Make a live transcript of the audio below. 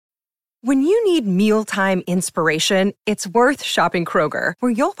When you need mealtime inspiration, it's worth shopping Kroger,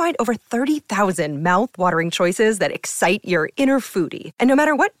 where you'll find over 30,000 mouth-watering choices that excite your inner foodie. And no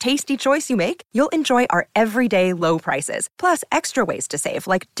matter what tasty choice you make, you'll enjoy our everyday low prices, plus extra ways to save,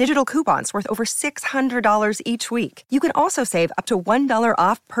 like digital coupons worth over $600 each week. You can also save up to $1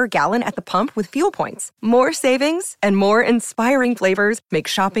 off per gallon at the pump with fuel points. More savings and more inspiring flavors make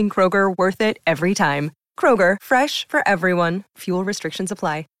shopping Kroger worth it every time. Kroger, fresh for everyone. Fuel restrictions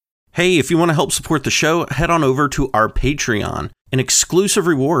apply. Hey, if you want to help support the show, head on over to our Patreon. An exclusive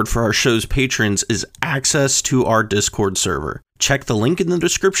reward for our show's patrons is access to our Discord server. Check the link in the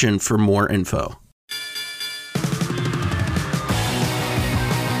description for more info.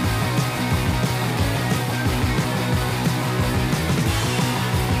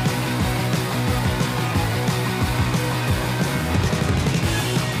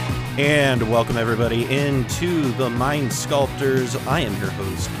 And welcome everybody into the Mind Sculptors. I am your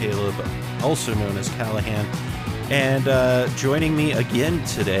host, Caleb, also known as Callahan. And joining me again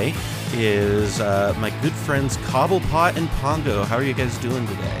today is my good friends Cobblepot and Pongo. How are you guys doing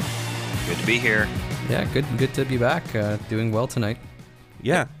today? Good to be here. Yeah, good to be back. Doing well tonight.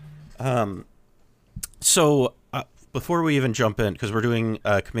 Yeah. So before we even jump in, because we're doing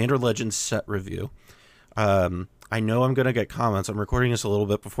Commander Legends set review, I know I'm going to get comments. I'm recording this a little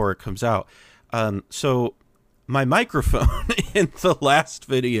bit before it comes out. So my microphone in the last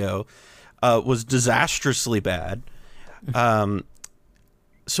video was disastrously bad.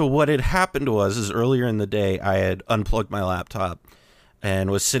 So what had happened is earlier in the day, I had unplugged my laptop and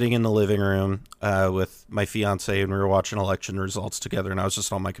was sitting in the living room with my fiance, and we were watching election results together, and I was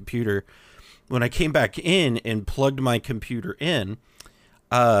just on my computer. When I came back in and plugged my computer in,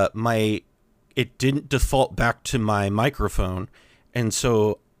 it didn't default back to my microphone. And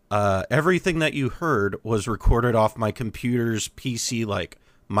so everything that you heard was recorded off my computer's PC like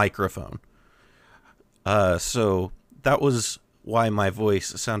microphone. So that was why my voice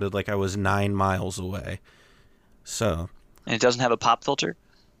sounded like I was 9 miles away. So. And it doesn't have a pop filter?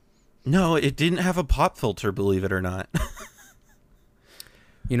 No, it didn't have a pop filter, believe it or not.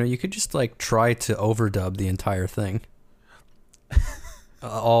 You know, you could just like try to overdub the entire thing.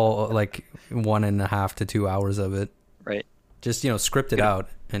 All like 1.5 to 2 hours of it. Right. Just, script it out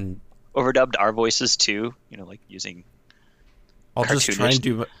and overdubbed our voices too, like using I'll just try to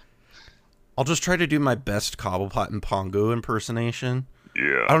do my best Cobblepot and Pongo impersonation.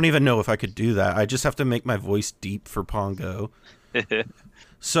 Yeah. I don't even know if I could do that. I just have to make my voice deep for Pongo.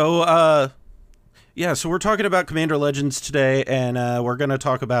 So so we're talking about Commander Legends today, and we're going to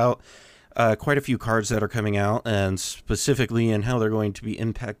talk about quite a few cards that are coming out, and specifically in how they're going to be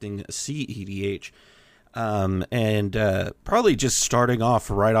impacting cEDH. And probably just starting off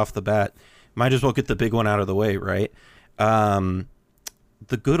right off the bat, might as well get the big one out of the way, right? The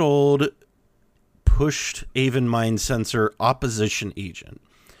good old pushed Aven Mind Sensor Opposition Agent.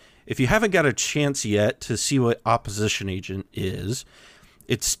 If you haven't got a chance yet to see what Opposition Agent is,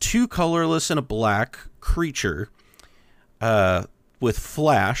 it's 2 colorless and a black creature with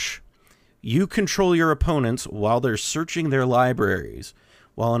flash. You control your opponents while they're searching their libraries.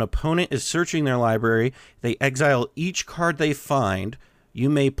 While an opponent is searching their library, they exile each card they find. You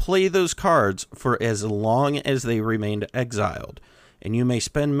may play those cards for as long as they remained exiled, and you may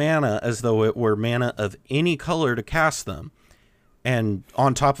spend mana as though it were mana of any color to cast them. And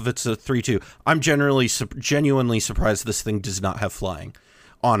on top of it's a 3/2. I'm genuinely surprised this thing does not have flying,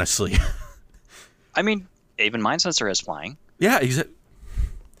 honestly. I mean, Aven Mind Sensor has flying. Yeah, exactly.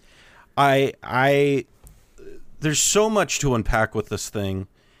 There's so much to unpack with this thing.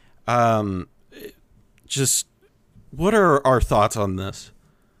 Just what are our thoughts on this?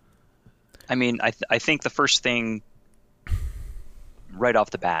 I mean, I think the first thing right off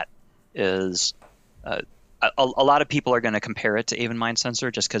the bat is a lot of people are going to compare it to Aven Mind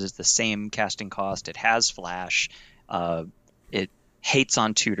Sensor just because it's the same casting cost. It has flash. It hates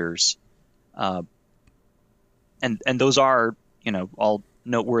on tutors. And those are, all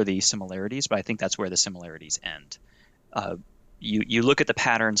noteworthy similarities, but I think that's where the similarities end. You look at the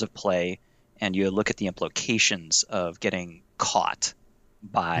patterns of play, and you look at the implications of getting caught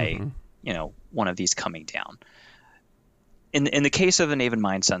by one of these coming down. In the case of an Aven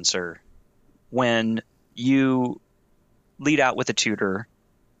Mind Sensor, when you lead out with a tutor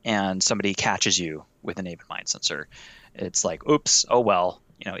and somebody catches you with an Aven Mind Sensor, it's like, oops, oh well,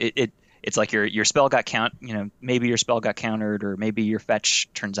 it's like your spell got maybe your spell got countered, or maybe your fetch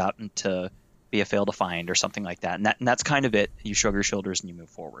turns out to be a fail to find or something like that. And that's kind of it. You shrug your shoulders and you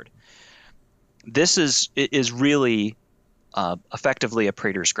move forward. This is really effectively a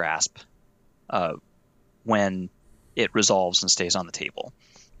Praetor's Grasp when it resolves and stays on the table.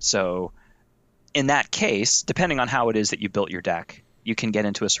 So in that case, depending on how it is that you built your deck, you can get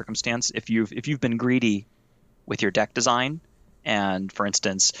into a circumstance if you've been greedy with your deck design, and for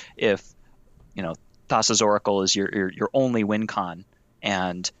instance, if Thassa's Oracle is your only win con,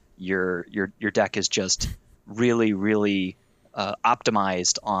 and your deck is just really really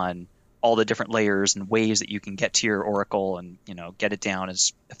optimized on all the different layers and ways that you can get to your Oracle and get it down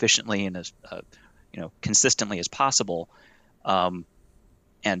as efficiently and as consistently as possible. And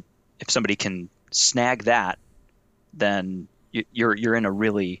if somebody can snag that, then you're in a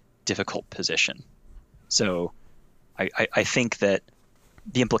really difficult position. So I think that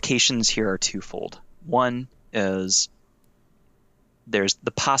the implications here are twofold. One is there's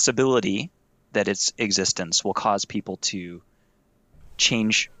the possibility that its existence will cause people to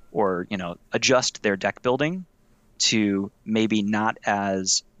change or adjust their deck building to maybe not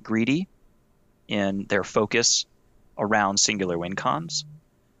as greedy in their focus around singular win cons.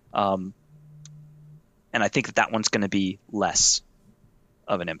 And I think that one's going to be less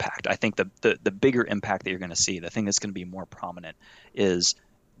of an impact. I think the bigger impact that you're going to see, the thing that's going to be more prominent, is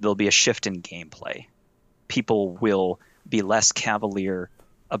there'll be a shift in gameplay. People will be less cavalier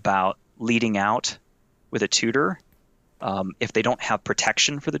about leading out with a tutor if they don't have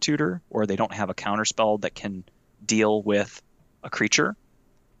protection for the tutor, or they don't have a counterspell that can deal with a creature,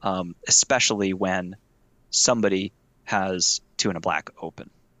 especially when somebody has 2 and a black open.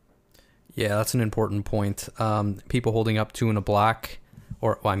 Yeah, that's an important point. People holding up 2 and a black,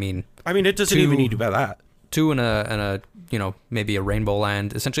 or I mean, it doesn't even need to be that. 2 and a maybe a rainbow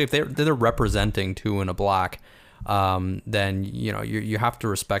land. Essentially, if they're representing 2 and a black, then you have to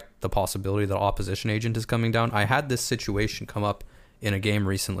respect the possibility that opposition agent is coming down. I had this situation come up in a game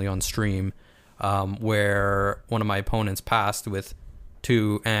recently on stream, where one of my opponents passed with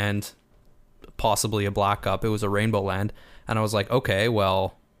 2 and possibly a black up. It was a rainbow land, and I was like, okay,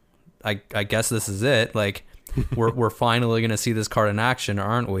 well, I guess this is it. Like, we're finally gonna see this card in action,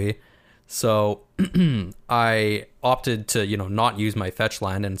 aren't we? So I opted to not use my fetch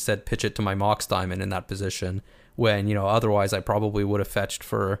land and instead pitch it to my Mox Diamond in that position, when otherwise I probably would have fetched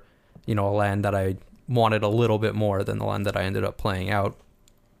for a land that I wanted a little bit more than the land that I ended up playing out.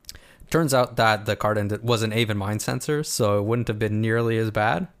 Turns out that the card was an Aven Mind Sensor, so it wouldn't have been nearly as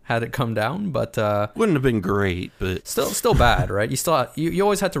bad had it come down, but wouldn't have been great, but still bad, right? You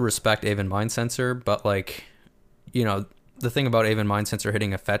always had to respect Aven Mind Sensor, but the thing about Aven Mind Sensor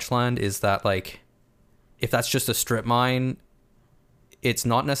hitting a fetch land is that if that's just a strip mine, it's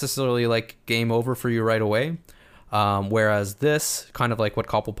not necessarily game over for you right away. Whereas this, kind of like what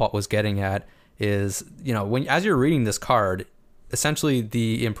Cobblepot was getting at, is as you're reading this card, essentially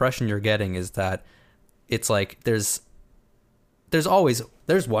the impression you're getting is that it's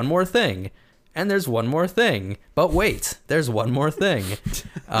there's one more thing, and there's one more thing, but wait, there's one more thing.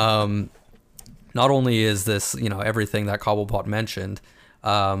 Not only is this everything that Cobblepot mentioned,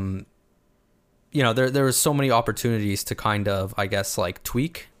 there was so many opportunities to kind of, I guess,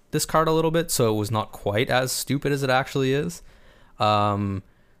 tweak this card a little bit so it was not quite as stupid as it actually is. So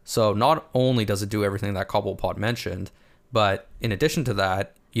not only does it do everything that Cobblepot mentioned, but in addition to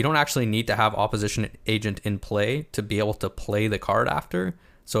that, you don't actually need to have opposition agent in play to be able to play the card after.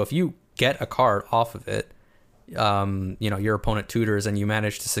 So if you get a card off of it, your opponent tutors and you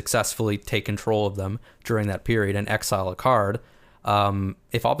manage to successfully take control of them during that period and exile a card,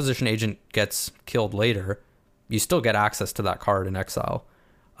 if opposition agent gets killed later, you still get access to that card in exile.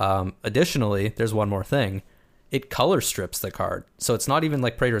 Additionally, there's one more thing. It color strips the card. So it's not even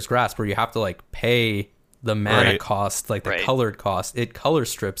like Praetor's Grasp where you have to pay the mana cost, the colored cost. It color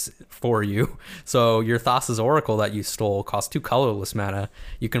strips for you. So your Thassa's Oracle that you stole costs 2 colorless mana.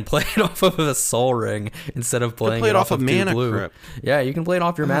 You can play it off of a Soul Ring instead of playing it off of mana blue. Crypt. Yeah, you can play it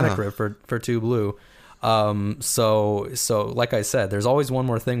off your mana crypt for 2 blue. So like I said, there's always one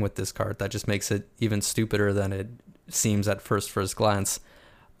more thing with this card that just makes it even stupider than it seems at first glance.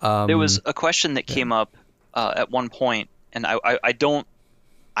 There was a question that came up at one point, and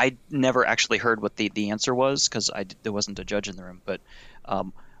I never actually heard what the answer was because there wasn't a judge in the room. But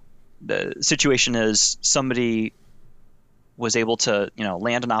the situation is somebody was able to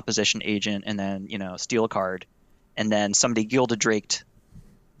land an opposition agent and then steal a card, and then somebody Gilded Draked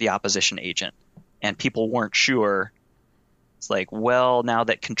the opposition agent, and people weren't sure. It's well, now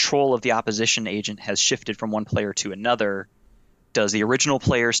that control of the opposition agent has shifted from one player to another, does the original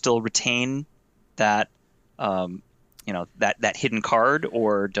player still retain that that hidden card,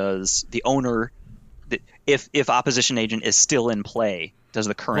 or does the owner, if opposition agent is still in play, does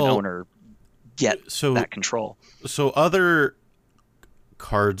the current owner get that control? So other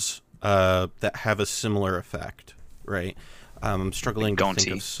cards that have a similar effect, right? I'm struggling to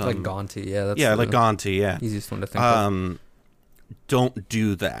think of some. Like Gonti, yeah. That's like Gonti, yeah. Easiest one to think of. Don't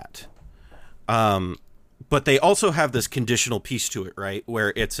do that. But they also have this conditional piece to it, right?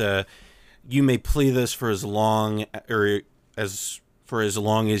 Where it's you may play this for as long as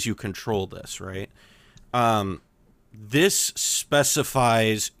you control this, right? This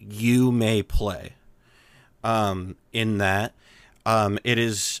specifies you may play. In that, it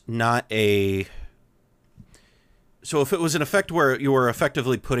is not a. So if it was an effect where you were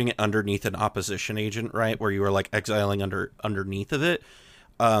effectively putting it underneath an opposition agent, right, where you were like exiling underneath of it,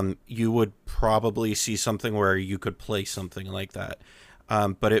 you would probably see something where you could play something like that.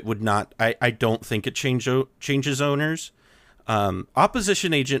 But it would not. I don't think it changes owners.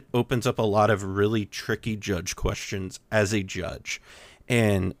 Opposition agent opens up a lot of really tricky judge questions as a judge,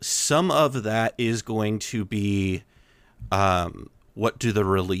 and some of that is going to be, what do the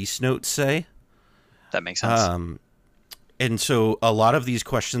release notes say? That makes sense. And so a lot of these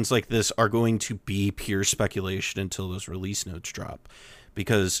questions like this are going to be pure speculation until those release notes drop.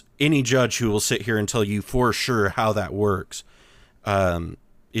 Because any judge who will sit here and tell you for sure how that works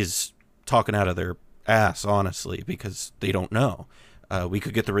is talking out of their ass, honestly, because they don't know. We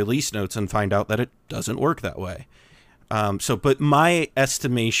could get the release notes and find out that it doesn't work that way. But my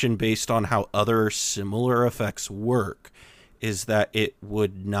estimation based on how other similar effects work is that it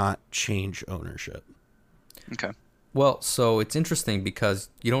would not change ownership. Okay. Well, so it's interesting because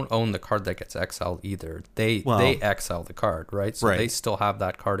you don't own the card that gets exiled either. They exile the card, right? So they still have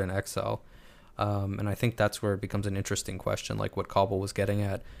that card in exile. And I think that's where it becomes an interesting question, like what Cobble was getting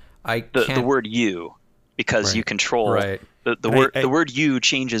at. The word "you," because you control the word "you"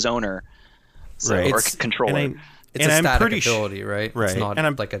 changes owner, or controller. It's a static ability, right? It's not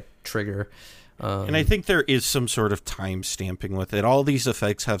like a trigger. And I think there is some sort of time stamping with it. All these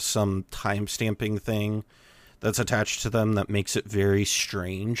effects have some time stamping thing that's attached to them that makes it very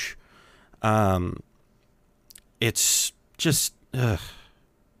strange. It's just the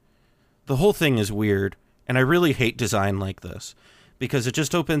whole thing is weird, and I really hate design like this because it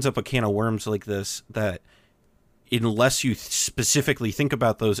just opens up a can of worms like this that, unless you specifically think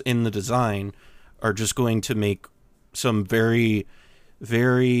about those in the design, are just going to make some very,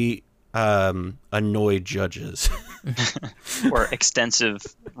 very annoyed judges or extensive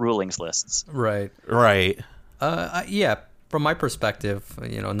rulings lists. Right. Yeah, from my perspective,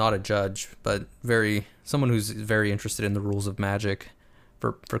 not a judge, but someone who's very interested in the rules of Magic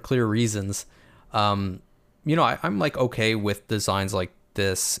for clear reasons. I'm like okay with designs like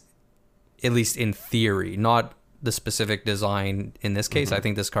this, at least in theory, not the specific design in this case. I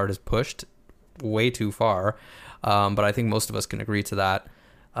think this card is pushed way too far, but I think most of us can agree to that.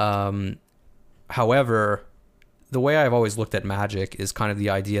 However, the way I've always looked at Magic is kind of the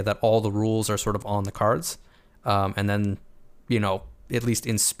idea that all the rules are sort of on the cards. And then, at least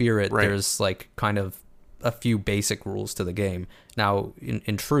in spirit, there's like kind of a few basic rules to the game. Now,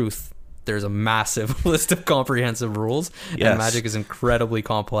 in truth, there's a massive list of comprehensive rules, and Magic is incredibly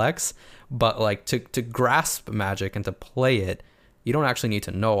complex. But like to grasp Magic and to play it, you don't actually need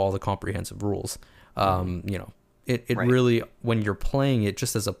to know all the comprehensive rules. It really, when you're playing it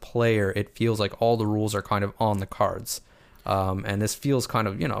just as a player, it feels like all the rules are kind of on the cards. And this feels kind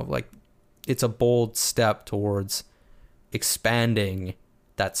of, like it's a bold step towards expanding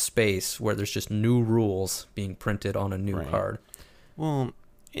that space where there's just new rules being printed on a new card. Well,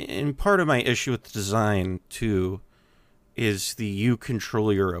 and part of my issue with the design, too, is the you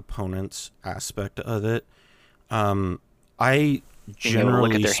control your opponent's aspect of it. I generally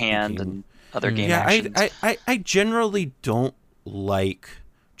look at their hand and other game actions. I generally don't like,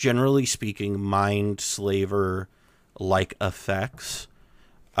 generally speaking, mind slaver like effects.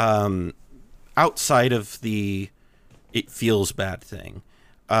 Outside of the it feels bad thing.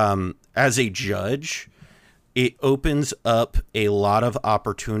 As a judge, it opens up a lot of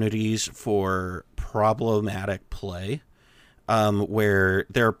opportunities for problematic play. Where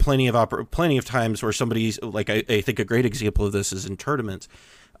there are plenty of times where somebody's like, I think a great example of this is in tournaments,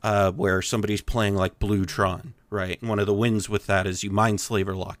 where somebody's playing like Blue Tron, right? And one of the wins with that is you mind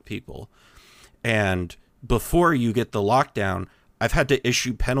slaver lock people. And before you get the lockdown, I've had to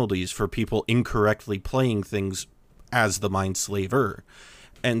issue penalties for people incorrectly playing things as the mind slaver.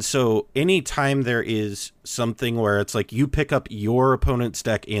 And so anytime there is something where it's like you pick up your opponent's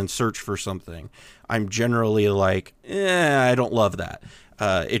deck and search for something, I'm generally like, I don't love that.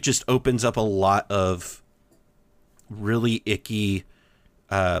 It just opens up a lot of really icky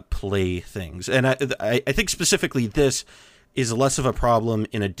play things. And I think specifically this is less of a problem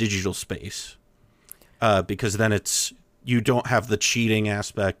in a digital space, because then you don't have the cheating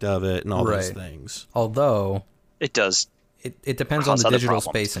aspect of it and all those things. Although it does it depends on cause the other digital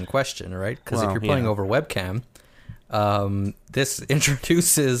problems. space in question, right? Because if Well, you're playing yeah. over webcam, this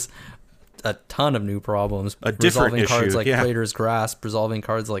introduces a ton of new problems. A different resolving cards issue, like yeah. Praetor's Grasp, resolving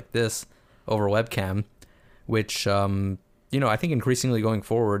cards like this over webcam, which I think increasingly going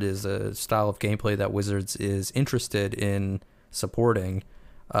forward is a style of gameplay that Wizards is interested in supporting.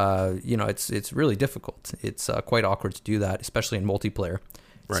 It's really difficult. It's quite awkward to do that, especially in multiplayer.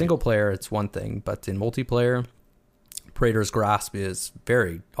 Right. Single player, it's one thing, but in multiplayer, Praetor's Grasp is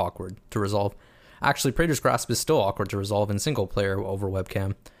very awkward to resolve. Actually, Praetor's Grasp is still awkward to resolve in single player over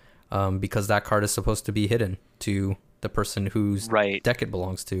webcam, because that card is supposed to be hidden to the person whose Right. deck it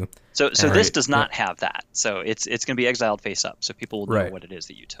belongs to. So And- this does not have that. So it's going to be exiled face up, so people will know Right. what it is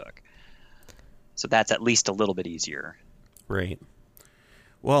that you took. So that's at least a little bit easier. Right.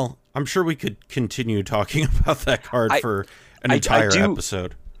 Well, I'm sure we could continue talking about that card for an I entire do-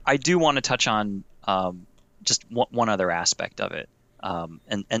 episode. I do want to touch on just one other aspect of it,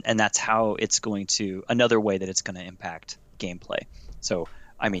 and that's how it's going to, another way that it's going to impact gameplay. So,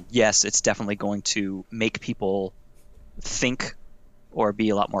 I mean, yes, it's definitely going to make people think or be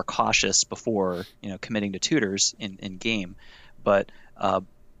a lot more cautious before committing to tutors in game, but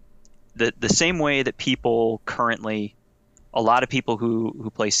the same way that people currently, a lot of people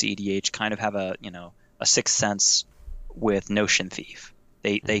who play cEDH kind of have a sixth sense with Notion Thief.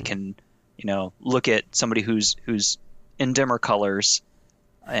 They can look at somebody who's in dimmer colors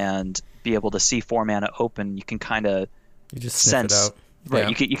and be able to see 4 mana open. You can kind of You just sniff it sense, out.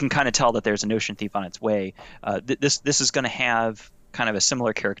 right? Yeah. You can kind of tell that there's a Notion Thief on its way. This is going to have kind of a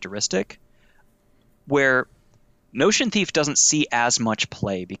similar characteristic, where Notion Thief doesn't see as much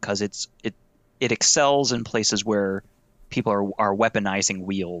play because it excels in places where people are weaponizing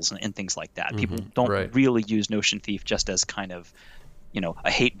wheels and things like that. People don't Right. really use Notion Thief just as kind of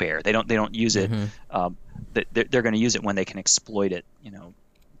a hate bear. They don't use it. They're going to use it when they can exploit it.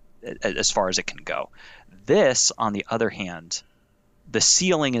 As far as it can go. This, on the other hand, the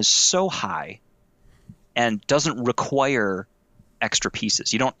ceiling is so high and doesn't require extra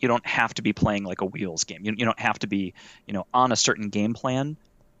pieces. You don't have to be playing like a wheels game. You don't have to be on a certain game plan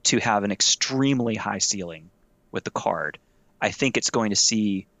to have an extremely high ceiling with the card. I think it's going to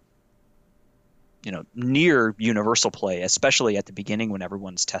see near universal play, especially at the beginning when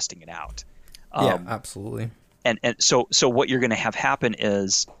everyone's testing it out. Yeah, absolutely. And so what you're going to have happen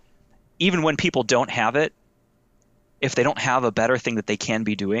is, even when people don't have it, if they don't have a better thing that they can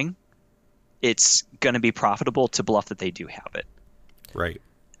be doing, it's going to be profitable to bluff that they do have it. Right.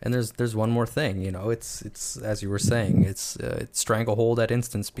 And there's one more thing, it's as you were saying, it's Stranglehold at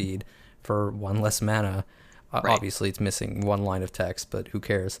instant speed for 1 less mana. Right. Obviously, it's missing 1 line of text, but who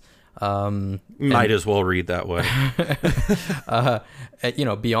cares? Might as well read that way.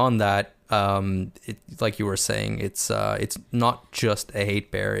 Beyond that, like you were saying, it's not just a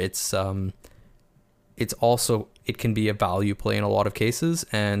hate bear. It's also, it can be a value play in a lot of cases.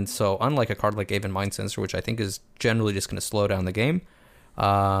 And so, unlike a card like Aven Mind Sensor, which I think is generally just going to slow down the game,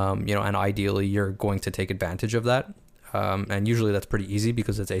 and ideally you're going to take advantage of that. And usually that's pretty easy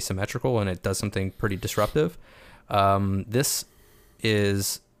because it's asymmetrical and it does something pretty disruptive. This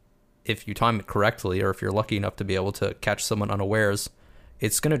is, if you time it correctly, or if you're lucky enough to be able to catch someone unawares,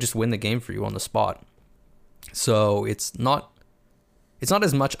 it's going to just win the game for you on the spot. So it's not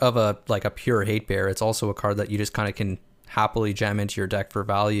as much of a pure hate bear. It's also a card that you just kind of can happily jam into your deck for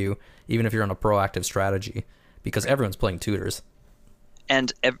value, even if you're on a proactive strategy, because everyone's playing tutors.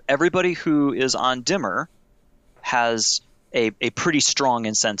 And everybody who is on dimmer has a pretty strong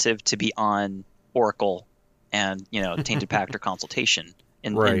incentive to be on Oracle and Tainted Pact or Consultation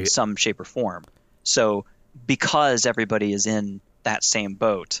in some shape or form. So because everybody is in that same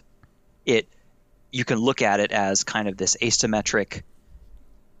boat, you can look at it as kind of this asymmetric,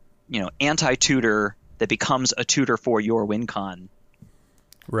 anti-tutor that becomes a tutor for your win con.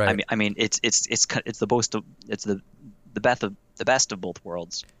 Right. I mean, it's the best of both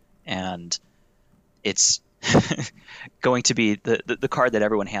worlds, and it's going to be the card that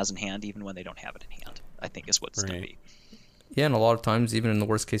everyone has in hand, even when they don't have it in hand. I think is what it's going to be. Yeah, and a lot of times, even in the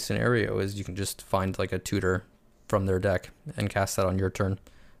worst case scenario, is you can just find like a tutor from their deck and cast that on your turn.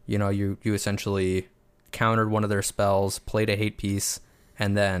 You essentially countered one of their spells, played a hate piece,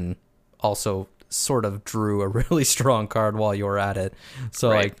 and then also sort of drew a really strong card while you were at it.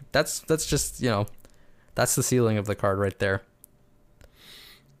 So Right. that's just that's the ceiling of the card right there.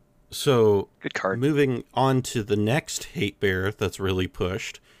 So, Good card. moving on to the next hate bear that's really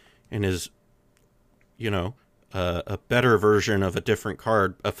pushed and is, a better version of a different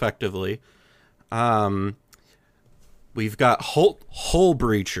card, effectively. We've got Hull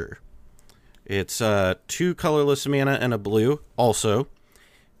Breacher. It's 2 colorless mana and a blue. Also,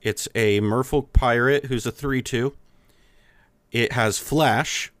 it's a Merfolk Pirate who's a 3/2. It has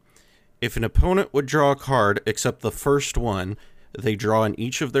Flash. If an opponent would draw a card except the first one, they draw in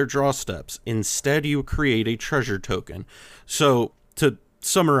each of their draw steps. Instead, you create a treasure token. So, to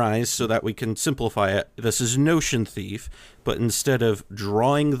summarize so that we can simplify it, this is Notion Thief, but instead of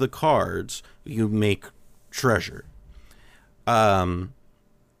drawing the cards, you make treasure.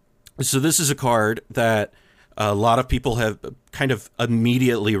 So this is a card that a lot of people have kind of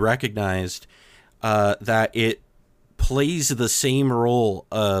immediately recognized that it plays the same role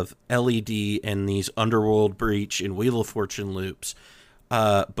of LED and these Underworld Breach and Wheel of Fortune loops,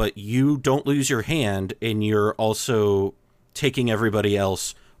 but you don't lose your hand, and you're also taking everybody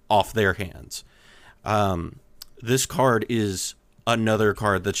else off their hands. This card is another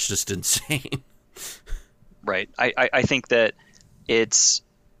card that's just insane. Right. I think that it's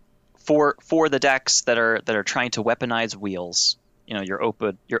for the decks that are trying to weaponize wheels, your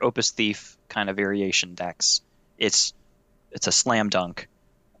Opus Thief kind of variation decks. It's a slam dunk,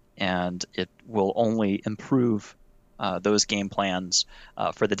 and it will only improve those game plans.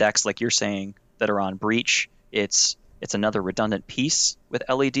 For the decks, like you're saying, that are on Breach, it's another redundant piece with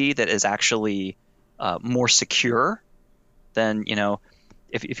LED that is actually more secure than,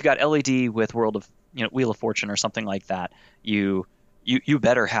 if you got LED with Wheel of Fortune or something like that, you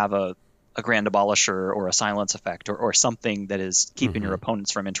better have a Grand Abolisher or a Silence Effect or something that is keeping your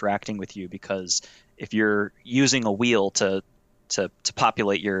opponents from interacting with you, because if you're using a wheel to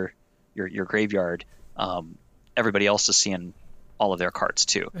populate your graveyard, everybody else is seeing all of their cards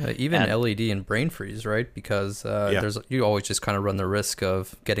too. Even LED and Brain Freeze, right? Because you always just kind of run the risk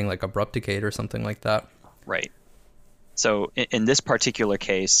of getting like Abrupt Decay or something like that. Right. So in this particular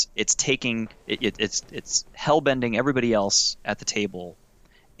case, it's taking it's hellbending everybody else at the table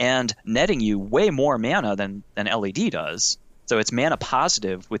and netting you way more mana than LED does. So it's mana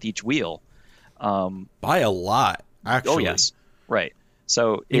positive with each wheel. By a lot, actually. Oh, yes. Right.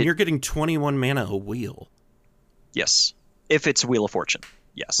 So and you're getting 21 mana a wheel. Yes. If it's Wheel of Fortune.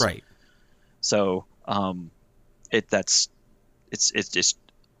 Yes. Right. So it's just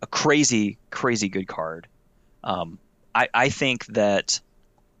a crazy, crazy good card. I think that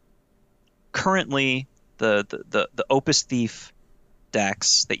currently the Opus Thief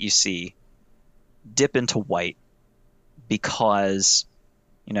decks that you see dip into white because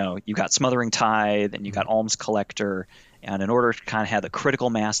you got Smothering Tithe and you got Alms Collector, and in order to kind of have the critical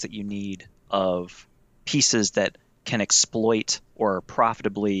mass that you need of pieces that can exploit or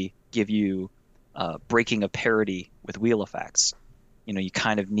profitably give you breaking of parity with wheel effects, you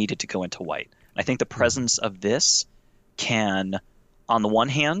kind of needed to go into white. I think the presence of this can, on the one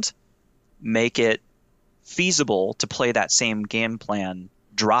hand, make it feasible to play that same game plan,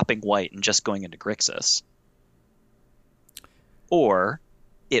 dropping white and just going into Grixis. Or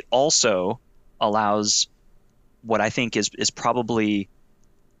it also allows what I think is probably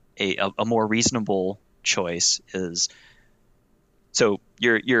a more reasonable choice is, so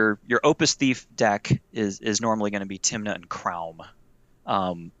your Opus Thief deck is normally going to be Tymna and Kraum.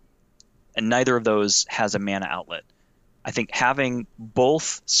 And neither of those has a mana outlet. I think having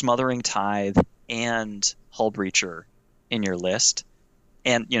both Smothering Tithe and Hull Breacher in your list,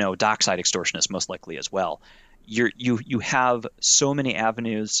 and Dockside Extortionist most likely as well, you have so many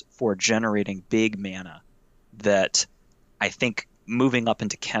avenues for generating big mana that I think moving up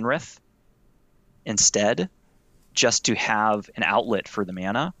into Kenrith instead, just to have an outlet for the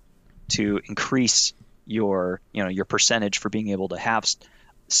mana to increase your percentage for being able to have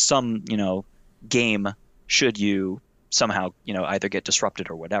some game should you somehow either get disrupted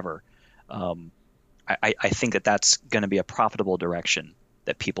or whatever. I think that's going to be a profitable direction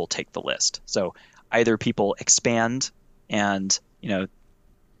that people take the list. So either people expand and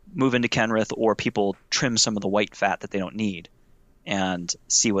move into Kenrith, or people trim some of the white fat that they don't need and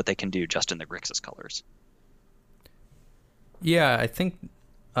see what they can do just in the Grixis colors. Yeah, I think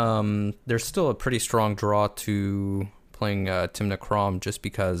there's still a pretty strong draw to playing Tymna Kraum, just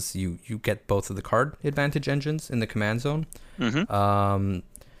because you get both of the card advantage engines in the command zone.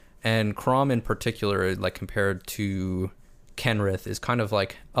 And Kraum in particular, like compared to Kenrith, is kind of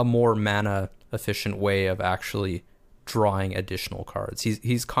like a more mana efficient way of actually drawing additional cards.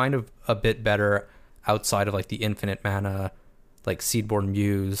 He's kind of a bit better outside of like the infinite mana, like Seedborn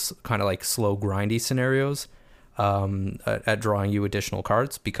Muse, kind of like slow grindy scenarios at drawing you additional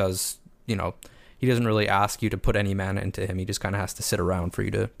cards, because he doesn't really ask you to put any mana into him. He just kind of has to sit around for you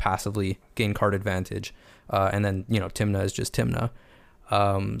to passively gain card advantage. And then, Tymna is just Tymna.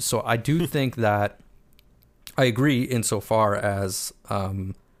 So I do think that I agree insofar as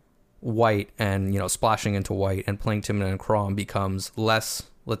white and, splashing into white and playing Tymna and Crom becomes less,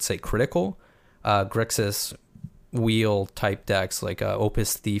 let's say, critical. Grixis wheel type decks, like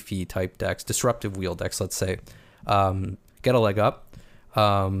Opus Thiefy type decks, disruptive wheel decks, let's say, get a leg up,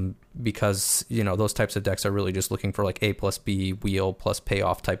 because those types of decks are really just looking for like A plus B wheel plus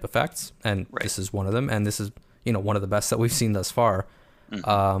payoff type effects, and This is one of them, and this is one of the best that we've seen thus far.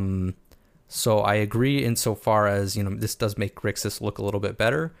 So I agree insofar as this does make Grixis look a little bit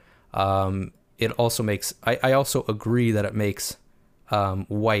better. It also makes I also agree that it makes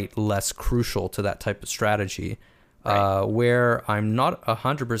white less crucial to that type of strategy. Where I'm not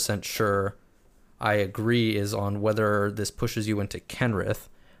 100% sure I agree is on whether this pushes you into Kenrith.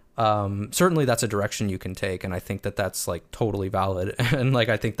 Certainly that's a direction you can take, and I think that that's like totally valid, and like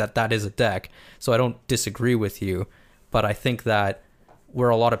I think that that is a deck, so I don't disagree with you, but I think that where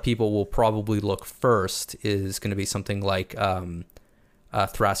a lot of people will probably look first is going to be something like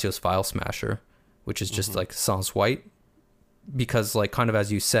Thrasios File Smasher, which is just like sans white, because like kind of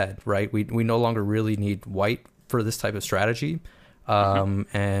as you said, right, we no longer really need white for this type of strategy,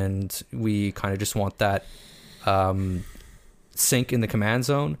 and we kind of just want that sync in the command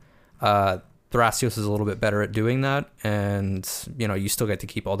zone. Thrasios is a little bit better at doing that, and you still get to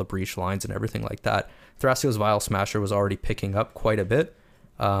keep all the breach lines and everything like that. Thrasios Vial Smasher was already picking up quite a bit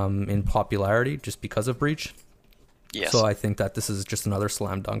in popularity just because of breach. Yes. So I think that this is just another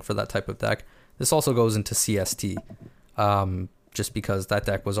slam dunk for that type of deck. This also goes into CST, just because that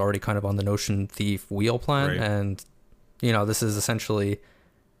deck was already kind of on the Notion Thief wheel plan, and this is essentially,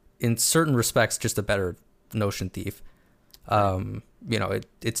 in certain respects, just a better Notion Thief.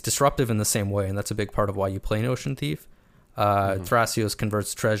 It's disruptive in the same way, and that's a big part of why you play Notion Thief. Thrasios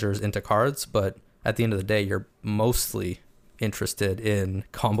converts treasures into cards, but at the end of the day, you're mostly interested in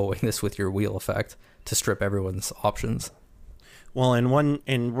comboing this with your wheel effect to strip everyone's options. Well, and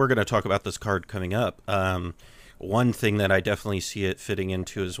we're going to talk about this card coming up. One thing that I definitely see it fitting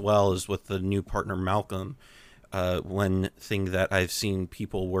into as well is with the new partner Malcolm. One thing that I've seen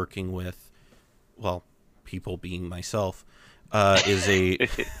people working with, well, people being myself, is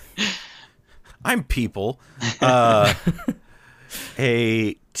I'm people, a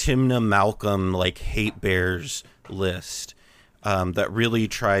Tymna Malcolm like hate bears list that really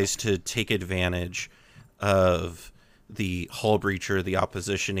tries to take advantage of the Hull Breacher, the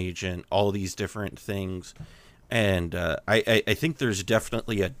opposition agent, all these different things. And I think there's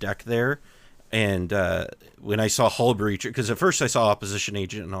definitely a deck there. And when I saw Hull Breacher, because at first I saw Opposition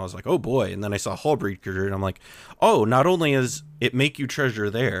Agent and I was like, oh boy. And then I saw Hull Breacher and I'm like, oh, not only is it make you treasure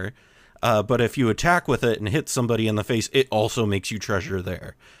there, but if you attack with it and hit somebody in the face, it also makes you treasure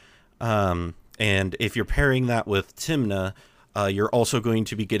there. And if you're pairing that with Tymna, you're also going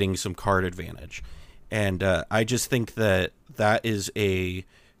to be getting some card advantage. And I just think that that is a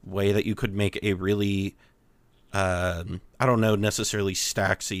way that you could make a really, I don't know necessarily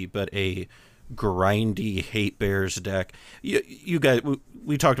stacksy, but a grindy hate bears deck. You guys,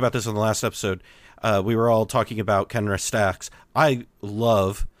 we talked about this in the last episode. We were all talking about Kenrith stacks. I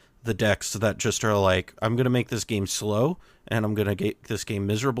love the decks that just are like, I'm going to make this game slow and I'm going to get this game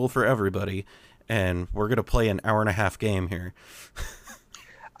miserable for everybody. And we're going to play an hour-and-a-half game here.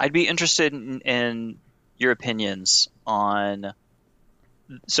 I'd be interested in your opinions on...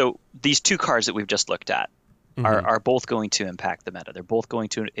 So these two cards that we've just looked at are both going to impact the meta. They're both going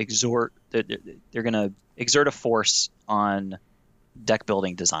to exert... They're going to exert a force on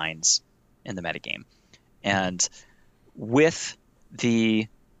deck-building designs in the metagame. And with the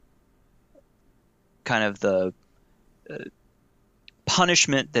kind of the...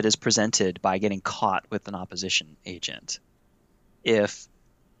 punishment that is presented by getting caught with an opposition agent, if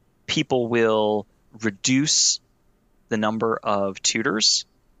people will reduce the number of tutors,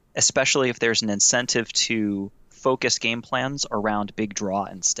 especially if there's an incentive to focus game plans around big draw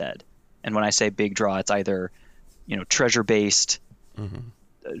instead. And when I say big draw, it's either treasure-based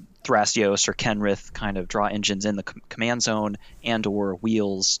Thrasios or Kenrith kind of draw engines in the command zone, and or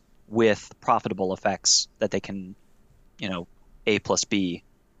wheels with profitable effects that they can A plus B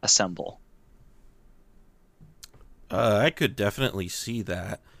assemble. I could definitely see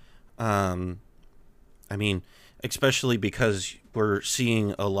that. I mean, especially because we're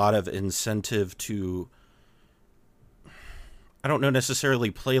seeing a lot of incentive to, I don't know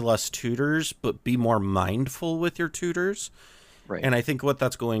necessarily play less tutors, but be more mindful with your tutors. Right. And I think what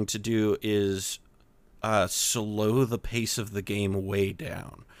that's going to do is slow the pace of the game way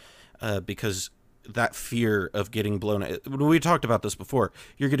down, because that fear of getting blown out. When we talked about this before,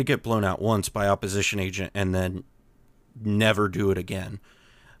 you're going to get blown out once by opposition agent and then never do it again.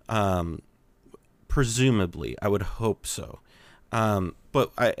 Presumably, I would hope so.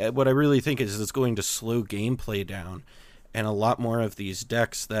 But what I really think is it's going to slow gameplay down, and a lot more of these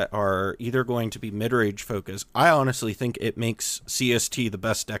decks that are either going to be mid-range focused. I honestly think it makes CST the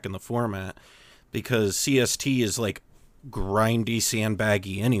best deck in the format, because CST is like grindy,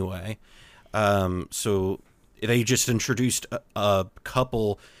 sandbaggy anyway. So they just introduced a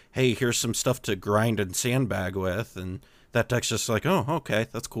couple, hey, here's some stuff to grind and sandbag with, and that deck's just like, oh, okay,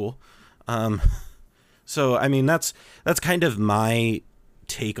 that's cool. So, I mean, that's kind of my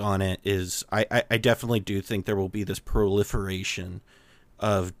take on it. Is I definitely do think there will be this proliferation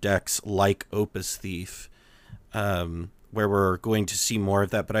of decks like Opus Thief, where we're going to see more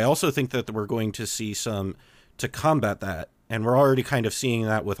of that. But I also think that we're going to see some to combat that, and we're already kind of seeing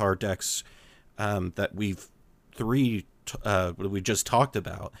that with our decks that we just talked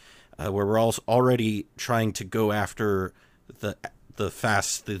about, where we're also already trying to go after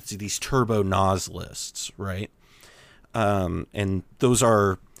these turbo Nas lists, right? And those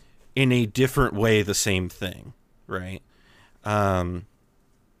are in a different way the same thing, right? So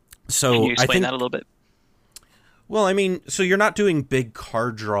can you explain that a little bit? Well, I mean, so you're not doing big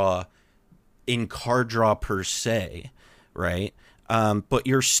card draw in card draw per se, right? But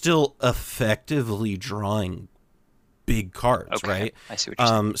you're still effectively drawing big cards, okay. right? I see what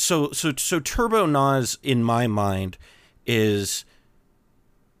you're saying. So Turbo Nas, in my mind, is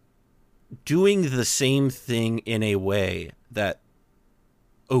doing the same thing in a way that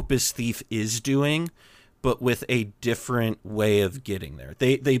Opus Thief is doing, but with a different way of getting there.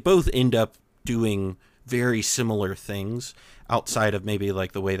 They both end up doing very similar things outside of maybe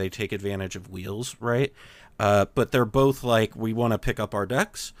like the way they take advantage of wheels, right? But they're both like, we want to pick up our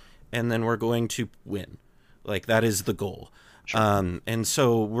decks and then we're going to win. Like, that is the goal. Sure. And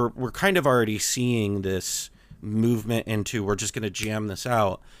so we're kind of already seeing this movement into, we're just going to jam this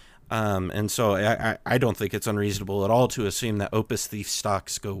out. And so I don't think it's unreasonable at all to assume that Opus Thief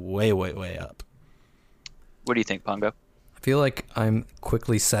stocks go way, way, way up. What do you think, Pongo? I feel like I'm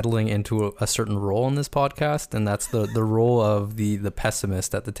quickly settling into a certain role in this podcast, and that's the role of the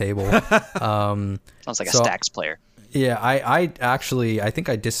pessimist at the table. Sounds like a stacks player. Yeah, I think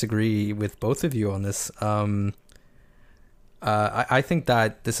I disagree with both of you on this. I think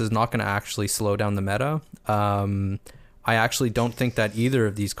that this is not going to actually slow down the meta. I actually don't think that either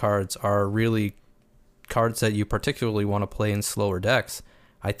of these cards are really cards that you particularly want to play in slower decks.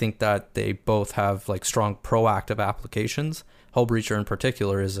 I think that they both have like strong proactive applications. Hullbreacher in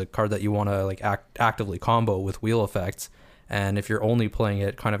particular is a card that you want to like actively combo with wheel effects. And if you're only playing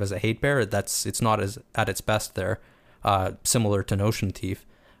it kind of as a hate bear, it's not as at its best there. Similar to Notion Thief.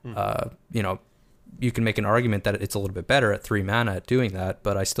 You can make an argument that it's a little bit better at 3 mana at doing that,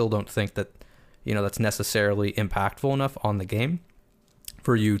 but I still don't think that that's necessarily impactful enough on the game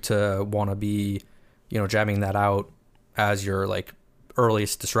for you to want to be, jamming that out as your like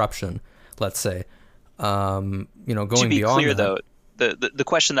earliest disruption, let's say. Going to be beyond clear, that, though, the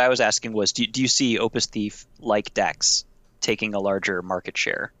question that I was asking was, do you see Opus Thief like decks taking a larger market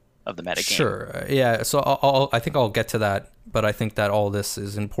share of the metagame? Sure. Yeah. So I think I'll get to that, but I think that all this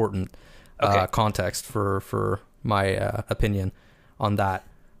is important context for my opinion on that.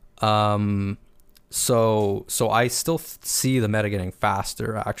 So I still see the meta getting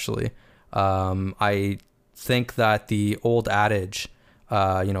faster, actually. I think that the old adage,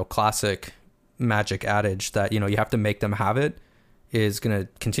 classic Magic adage that, you have to make them have it is going to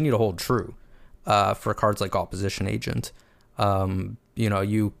continue to hold true for cards like Opposition Agent.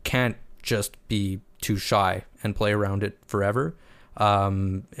 You can't just be too shy and play around it forever.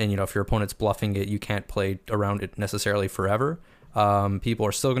 And, if your opponent's bluffing it, you can't play around it necessarily forever. People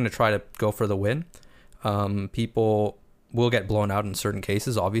are still going to try to go for the win. People will get blown out in certain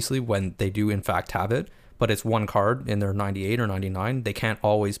cases, obviously, when they do in fact have it, but it's one card in their 98 or 99. They can't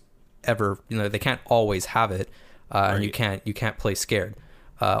always they can't always have it. Right. And you can't play scared,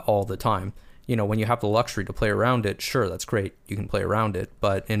 all the time. When you have the luxury to play around it, sure, that's great. You can play around it,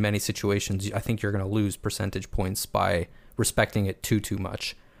 but in many situations, I think you're going to lose percentage points by respecting it too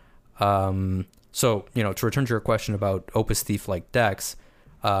much. So, to return to your question about Opus Thief-like decks,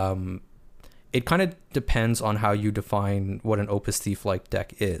 it kind of depends on how you define what an Opus Thief-like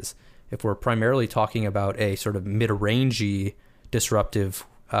deck is. If we're primarily talking about a sort of mid-rangey disruptive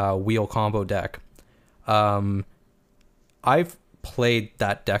wheel combo deck, I've played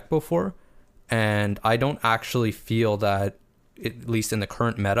that deck before, and I don't actually feel that, at least in the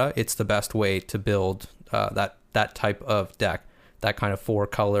current meta, it's the best way to build that type of deck, that kind of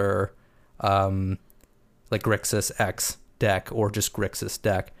 4-color like Grixis X deck, or just Grixis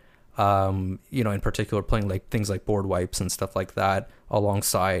deck. In particular, playing like things like board wipes and stuff like that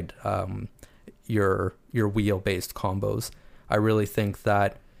alongside your wheel based combos. I really think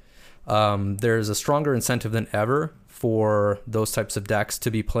that there's a stronger incentive than ever for those types of decks to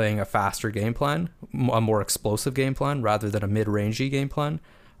be playing a faster game plan, a more explosive game plan, rather than a mid-rangey game plan.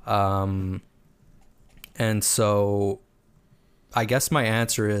 And so I guess my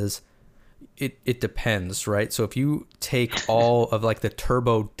answer is it depends, right? So if you take all of like the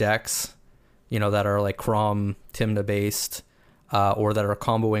turbo decks, that are like Crom Timna based, or that are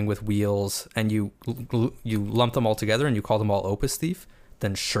comboing with wheels, and you lump them all together and you call them all Opus Thief,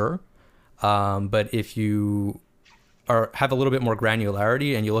 then sure. But if you have a little bit more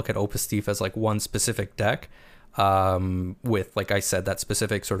granularity and you look at Opus Thief as like one specific deck, with, like I said, that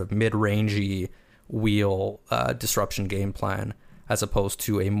specific sort of mid-rangey wheel disruption game plan, as opposed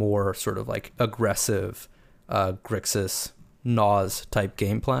to a more sort of like aggressive Grixis Nas type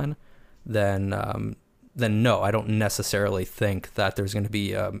game plan, then no, I don't necessarily think that there's going to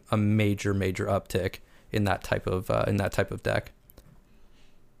be a major uptick in that type of deck.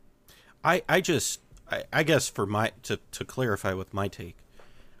 I guess for to clarify with my take,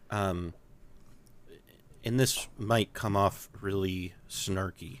 and this might come off really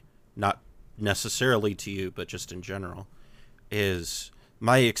snarky, not necessarily to you, but just in general, is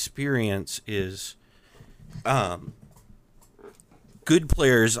my experience is good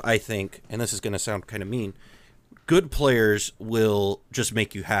players, I think, and this is going to sound kind of mean, good players will just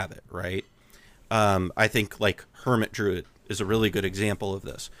make you have it, right? I think like Hermit Druid is a really good example of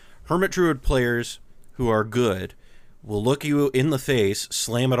this. Hermit Druid players who are good will look you in the face,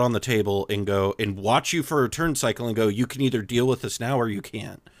 slam it on the table, and go and watch you for a turn cycle and go, you can either deal with this now or you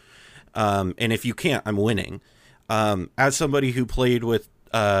can't. And if you can't, I'm winning. As somebody who played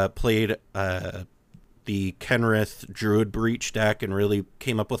the Kenrith Druid Breach deck and really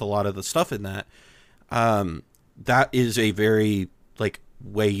came up with a lot of the stuff in that, that is a very like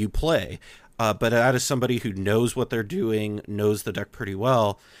way you play. But that is somebody who knows what they're doing, knows the deck pretty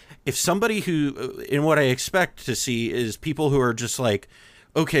well. If somebody who, and what I expect to see is people who are just like,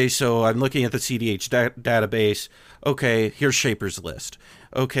 okay, so I'm looking at the cEDH database. Okay, here's Shaper's list.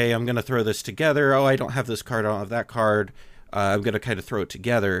 Okay, I'm going to throw this together. Oh, I don't have this card. I don't have that card. I'm going to kind of throw it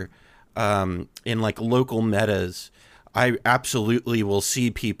together. In like local metas, I absolutely will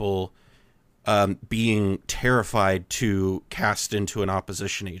see people being terrified to cast into an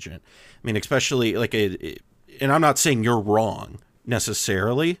opposition agent. I mean, especially like and I'm not saying you're wrong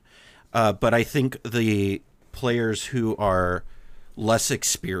necessarily, but I think the players who are less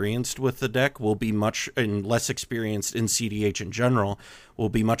experienced with the deck will be and less experienced in cEDH in general will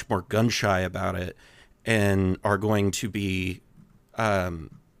be much more gun shy about it and are going to be,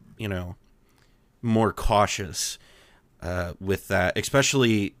 more cautious with that,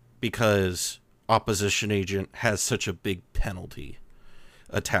 especially because opposition agent has such a big penalty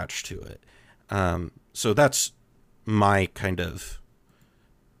attached to it. So that's my kind of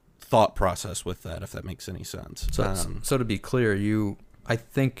thought process with that, if that makes any sense. So to be clear, you, I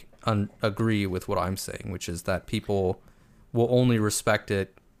think, agree with what I'm saying, which is that people will only respect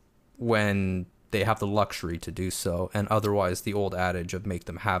it when they have the luxury to do so, and otherwise the old adage of make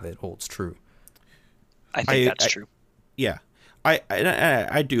them have it holds true. I think that's true. Yeah.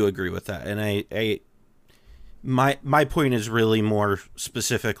 I do agree with that. And my point is really more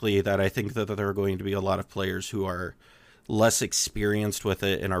specifically that I think that there are going to be a lot of players who are less experienced with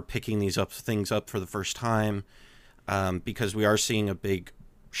it and are picking these things up for the first time, because we are seeing a big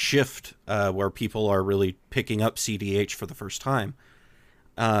shift where people are really picking up cEDH for the first time,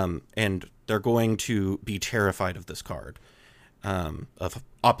 and they're going to be terrified of this card, of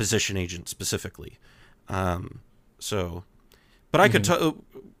opposition agent specifically. But I could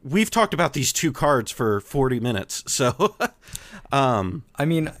we've talked about these two cards for 40 minutes, so I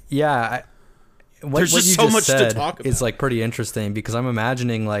mean, yeah. There's just so much to talk about. It's like pretty interesting because I'm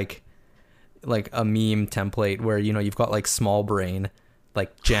imagining like a meme template where you've got like small brain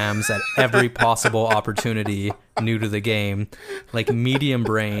like jams at every possible opportunity new to the game, like medium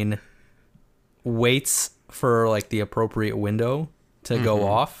brain waits for like the appropriate window to go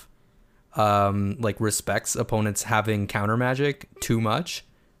off, like respects opponents having counter magic too much,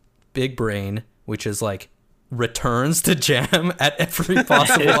 big brain, which is like returns to jam at every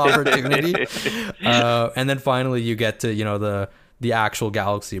possible opportunity, and then finally you get to the actual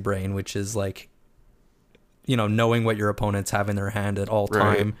galaxy brain, which is like knowing what your opponents have in their hand at all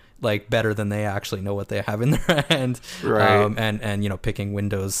time, like better than they actually know what they have in their hand, and picking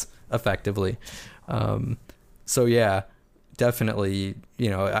windows effectively. So yeah, definitely,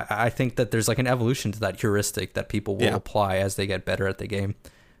 I think that there's like an evolution to that heuristic that people will apply as they get better at the game.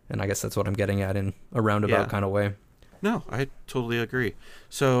 And I guess that's what I'm getting at in a roundabout kind of way. No, I totally agree.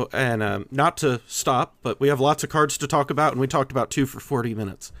 So, and not to stop, but we have lots of cards to talk about, and we talked about 2 for 40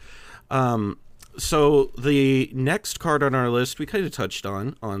 minutes. So the next card on our list we kind of touched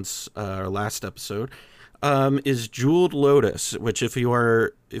on our last episode, is Jeweled Lotus, which if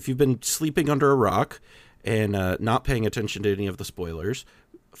you've been sleeping under a rock and not paying attention to any of the spoilers,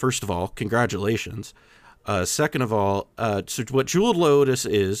 first of all, congratulations. Second of all, so what Jeweled Lotus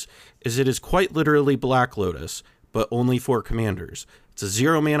is it is quite literally Black Lotus, but only for commanders. It's a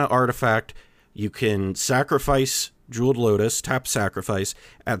 0 mana artifact. You can sacrifice Jeweled Lotus, tap sacrifice,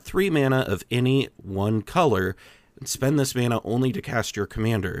 add 3 mana of any one color, and spend this mana only to cast your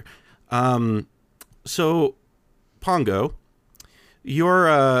commander. So, Pongo,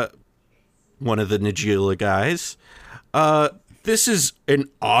 you're one of the Najeela guys. This is an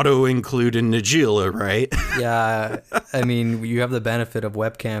auto-include in Najeela, right? Yeah, I mean, you have the benefit of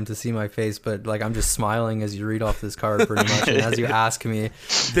webcam to see my face, but like I'm just smiling as you read off this card pretty much, and as you ask me.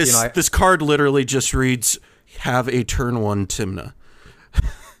 This card literally just reads, have a turn 1 Tymna.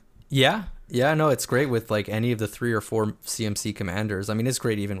 Yeah, no, it's great with like any of the 3 or 4 CMC commanders. I mean, it's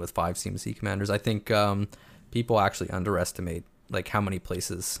great even with 5 CMC commanders. I think people actually underestimate like how many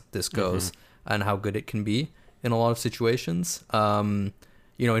places this goes and how good it can be in a lot of situations. In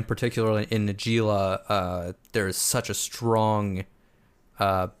particular in Najeela, there's such a strong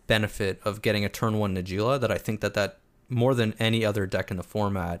benefit of getting a turn 1 Najeela that I think that more than any other deck in the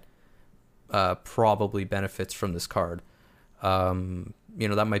format probably benefits from this card.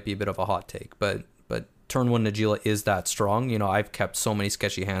 That might be a bit of a hot take, but turn 1 Najeela is that strong. I've kept so many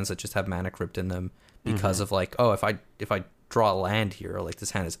sketchy hands that just have Mana Crypt in them because of like, oh, if I draw a land here, like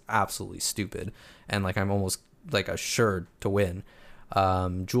this hand is absolutely stupid, and like I'm almost like assured to win.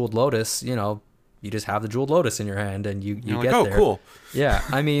 Jeweled Lotus, you just have the Jeweled Lotus in your hand and you You're get like, oh, there. Cool. Yeah,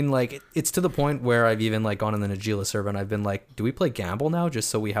 I mean, like it's to the point where I've even like gone in the Najeela server and I've been like, do we play Gamble now just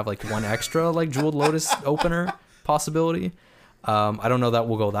so we have like one extra like Jeweled Lotus opener possibility? I don't know that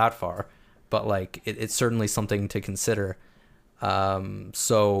we'll go that far, but like it's certainly something to consider.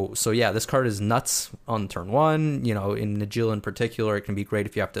 So yeah, this card is nuts on turn 1. In Najeela in particular, it can be great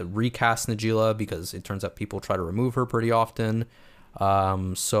if you have to recast Najeela because it turns out people try to remove her pretty often.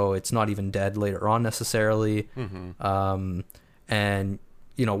 So it's not even dead later on necessarily. And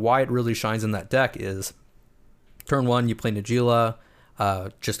why it really shines in that deck is turn 1, you play Najeela,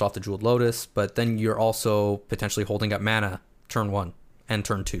 just off the Jeweled Lotus, but then you're also potentially holding up mana turn 1 and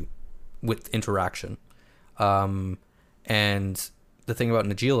turn 2 with interaction. And the thing about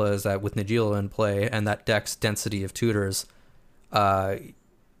Najeela is that with Najeela in play and that deck's density of tutors,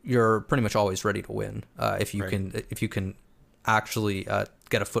 you're pretty much always ready to win if you can actually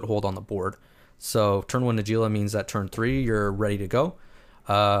get a foothold on the board. So turn 1 Najeela means that turn 3 you're ready to go,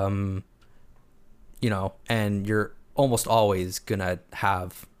 and you're almost always gonna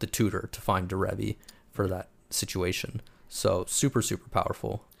have the tutor to find Derevi for that situation. So super, super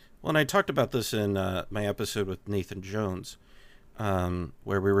powerful. Well, and I talked about this in my episode with Nathan Jones,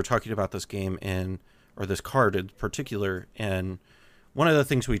 where we were talking about this game or this card in particular, and one of the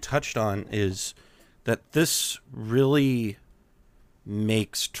things we touched on is that this really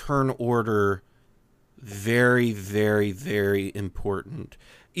makes turn order very, very, very important,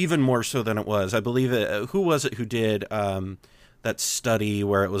 even more so than it was. I believe who was it who did that study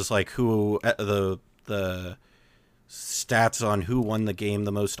where it was like who the stats on who won the game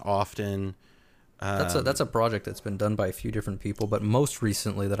the most often. That's a project that's been done by a few different people, but most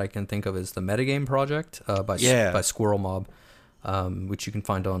recently that I can think of is the Metagame project by Squirrel Mob, which you can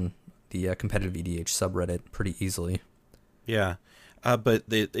find on the competitive EDH subreddit pretty easily. Yeah, but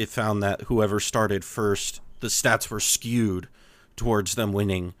they found that whoever started first, the stats were skewed towards them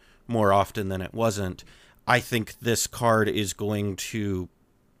winning more often than it wasn't. I think this card is going to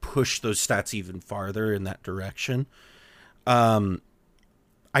push those stats even farther in that direction.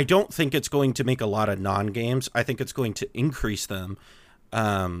 I don't think it's going to make a lot of non-games. I think it's going to increase them.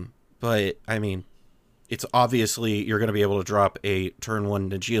 But, I mean, it's obviously you're going to be able to drop a turn 1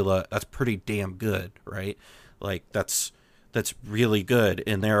 Najeela. That's pretty damn good, right? Like, that's really good.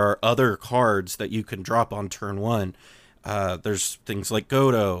 And there are other cards that you can drop on turn 1. There's things like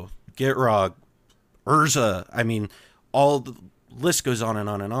Godo, Gitrog, Urza. I mean, all the list goes on and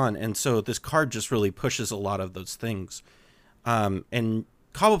on and on. And so this card just really pushes a lot of those things. And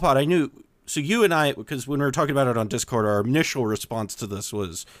Cobblepot, I knew, so you and I, because when we were talking about it on Discord, our initial response to this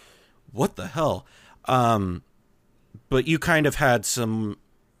was, what the hell? But you kind of had some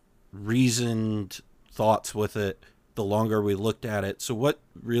reasoned thoughts with it the longer we looked at it. So what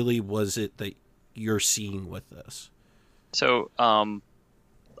really was it that you're seeing with this? So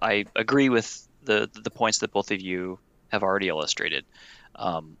I agree with the points that both of you have already illustrated.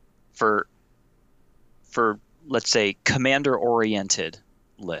 For let's say commander oriented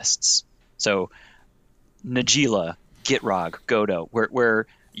lists, so Najila, Gitrog, Godo, where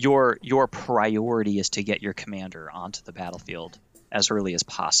your priority is to get your commander onto the battlefield as early as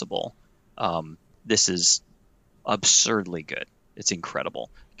possible. This is absurdly good. It's incredible.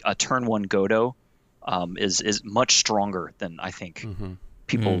 A turn 1 Godo is much stronger than I think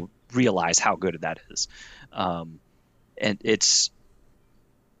people realize how good that is. And it's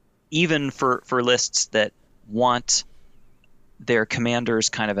even for lists that want their commanders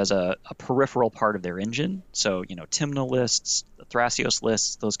kind of as a peripheral part of their engine. So, Tymna lists, the Thrasios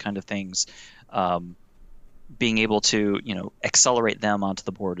lists, those kind of things, being able to, accelerate them onto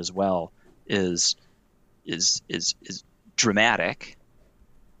the board as well is dramatic.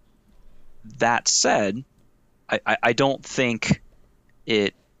 That said, I don't think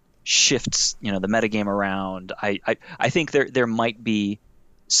it shifts, the metagame around. I think there might be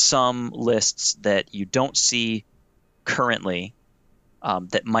some lists that you don't see currently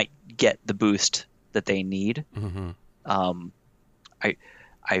that might get the boost that they need.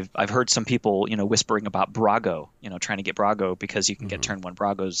 I've heard some people whispering about Brago, trying to get Brago because you can get turn 1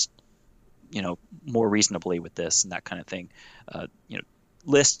 Bragos more reasonably with this and that kind of thing.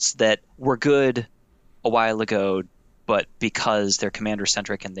 Lists that were good a while ago, but because they're commander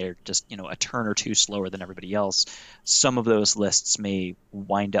centric and they're just a turn or two slower than everybody else, some of those lists may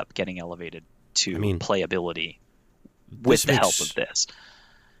wind up getting elevated to playability with the help of this.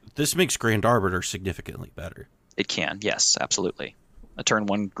 This makes Grand Arbiter significantly better. It can, yes, absolutely. A turn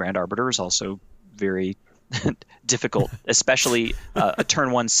 1 Grand Arbiter is also very difficult, especially a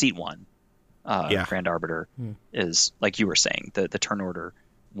turn 1 seat 1 Grand Arbiter is, like you were saying, the turn order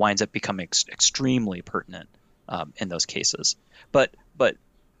winds up becoming extremely pertinent in those cases. But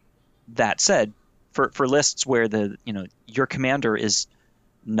that said, for lists where your commander is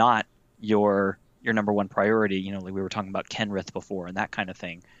not your number one priority, like we were talking about Kenrith before and that kind of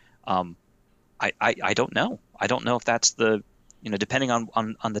thing, I don't know. I don't know if that's the depending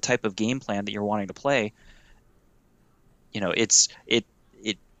on the type of game plan that you're wanting to play.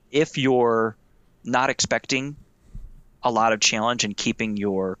 If you're not expecting a lot of challenge in keeping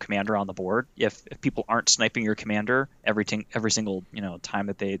your commander on the board, if people aren't sniping your commander every single time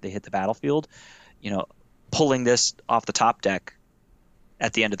that they hit the battlefield, pulling this off the top deck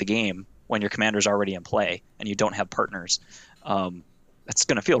at the end of the game when your commander's already in play and you don't have partners, that's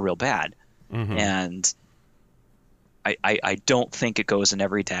going to feel real bad. And I don't think it goes in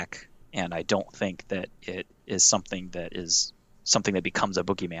every deck, and I don't think that it is something that becomes a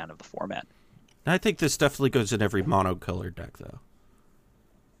boogeyman of the format. I think this definitely goes in every monocolored deck, though.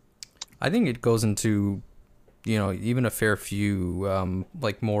 I think it goes into, even a fair few,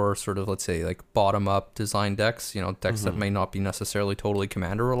 like more sort of, let's say, like bottom-up design decks, decks that may not be necessarily totally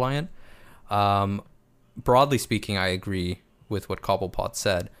commander reliant. Broadly speaking, I agree with what Cobblepot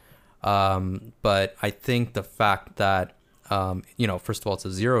said. But I think the fact that, first of all, it's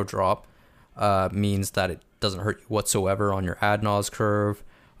a 0 drop, means that it doesn't hurt you whatsoever on your ad nause curve.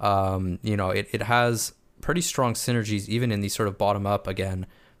 It has pretty strong synergies even in these sort of bottom up, again,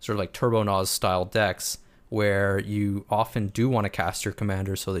 sort of like Turbo Nause style decks where you often do want to cast your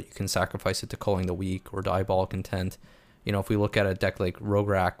commander so that you can sacrifice it to Culling the Weak or Diabolic Intent. If we look at a deck like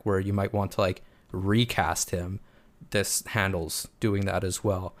Rograk where you might want to like recast him, this handles doing that as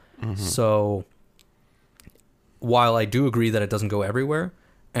well. So while I do agree that it doesn't go everywhere,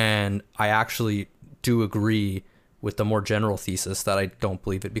 and I actually do agree with the more general thesis that I don't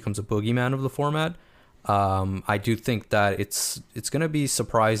believe it becomes a boogeyman of the format, I do think that it's going to be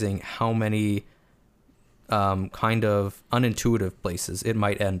surprising how many kind of unintuitive places it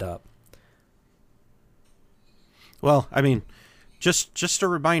might end up. Well, just a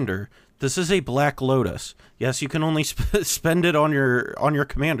reminder, this is a Black Lotus. Yes, you can only spend it on your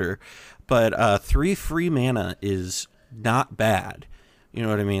commander, but 3 free mana is not bad. You know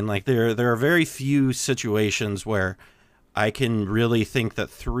what I mean? Like there are very few situations where I can really think that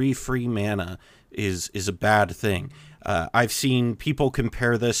 3 free mana is a bad thing. I've seen people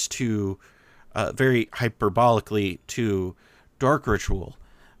compare this to very hyperbolically to Dark Ritual,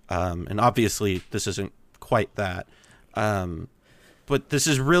 and obviously this isn't quite that. But this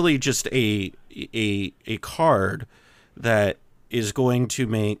is really just a card that is going to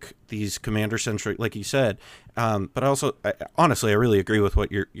make these commander centric, like you said. But also, honestly, I really agree with what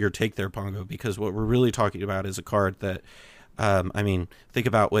your take there, Pongo, because what we're really talking about is a card that, think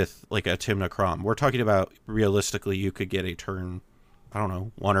about with like a Tymna Crom. We're talking about realistically, you could get a turn,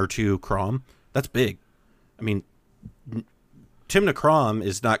 1 or 2 Crom. That's big. Tymna Crom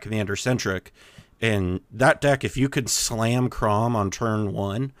is not commander centric, And that deck, if you could slam Crom on turn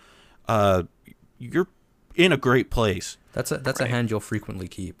 1, you're in a great place. That's a hand you'll frequently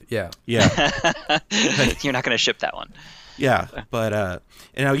keep. Yeah. Yeah. You're not going to ship that one. Yeah, but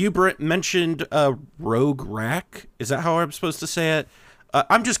and now you mentioned Rogue Rack. Is that how I'm supposed to say it?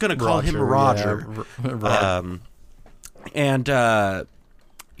 I'm just going to call him Roger. Yeah. And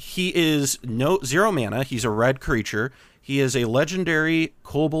he is 0 mana. He's a red creature. He is a legendary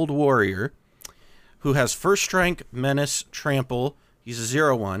Kobold warrior who has first strike, menace, trample. He's a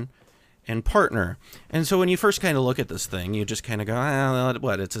 0/1. And partner. And so when you first kind of look at this thing, you just kind of go,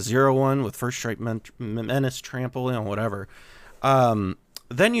 what? It's a 0/1 with first strike, menace, trample, whatever.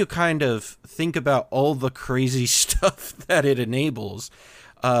 Then you kind of think about all the crazy stuff that it enables.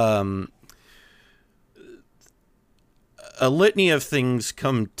 A litany of things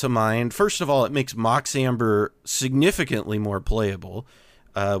come to mind. First of all, it makes Mox Amber significantly more playable,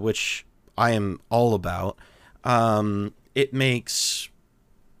 which I am all about. It makes...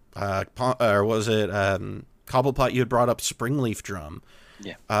 or was it Cobblepot? You had brought up Springleaf Drum.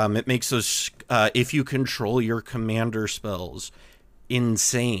 Yeah. It makes those if you control your commander spells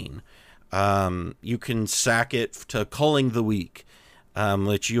insane. You can sack it to Culling the Weak,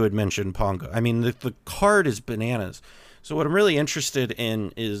 which you had mentioned, Pongo. I mean, the card is bananas. So what I'm really interested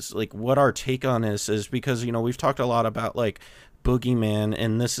in is like what our take on this is, because we've talked a lot about like Boogeyman,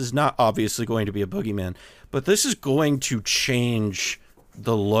 and this is not obviously going to be a Boogeyman, but this is going to change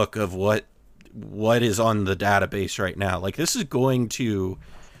the look of what is on the database right now. Like, this is going to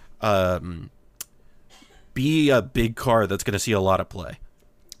be a big card that's going to see a lot of play.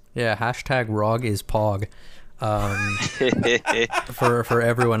 Yeah, hashtag ROG is POG. For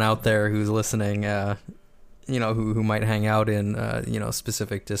everyone out there who's listening, who might hang out in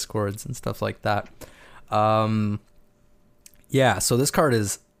specific discords and stuff like that. Yeah, so this card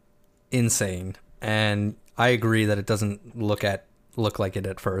is insane, and I agree that it doesn't look like it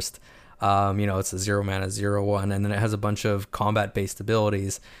at first. It's a 0 mana 0/1, and then it has a bunch of combat based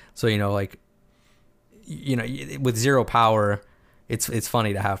abilities. So with 0 power, it's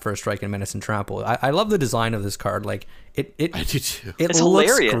funny to have first strike and menace and trample. I love the design of this card. Like I do too. It's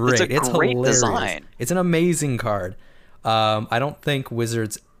hilarious. Great. It's a great hilarious. design. It's an amazing card. I don't think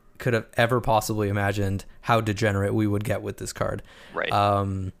Wizards could have ever possibly imagined how degenerate we would get with this card. Right.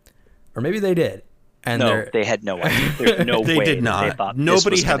 Or maybe they did. And no, they had no idea. There's no they way did not. They thought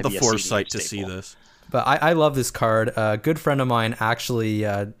Nobody had the be foresight to staple. see this. But I love this card. A good friend of mine actually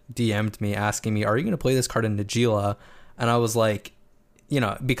DM'd me asking me, "Are you going to play this card in Najeela?" And I was like,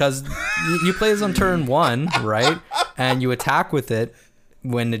 because you play this on turn 1, right? And you attack with it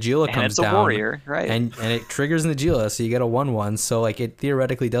when Najeela comes down. And it's a warrior, right? And it triggers Najeela, so you get a 1/1. So like it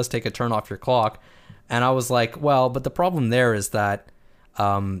theoretically does take a turn off your clock. And I was like, well, but the problem there is that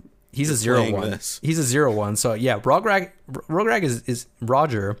he's a 0/1. He's a 0/1. So yeah, Rograg is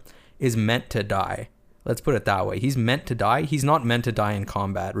Roger is meant to die. Let's put it that way. He's meant to die. He's not meant to die in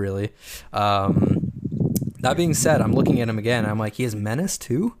combat, really. That being said, I'm looking at him again. I'm like, he has menace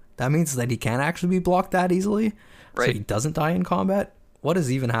too? That means that he can't actually be blocked that easily? Right. So he doesn't die in combat? What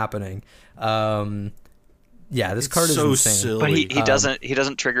is even happening? This card is so insane. silly. But he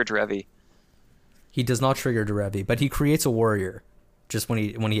doesn't trigger Derevi. He does not trigger Derevi, but he creates a warrior just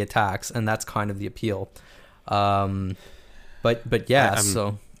when he attacks, and that's kind of the appeal. But yeah,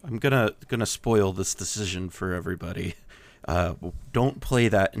 I'm gonna spoil this decision for everybody. Don't play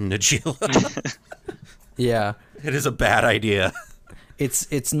that in Najeela. Yeah, it is a bad idea.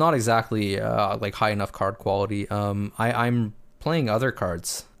 It's not exactly like high enough card quality. I'm playing other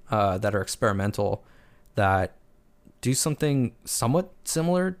cards that are experimental that do something somewhat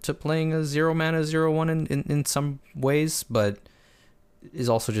similar to playing a 0 mana 0/1 in some ways, but is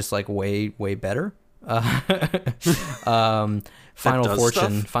also just like way better.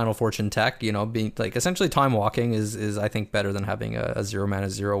 Final Fortune tech, being like essentially time walking is I think better than having a 0 mana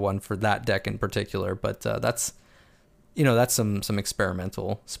 0/1 for that deck in particular, but that's some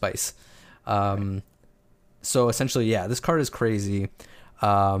experimental spice. So essentially, yeah, this card is crazy.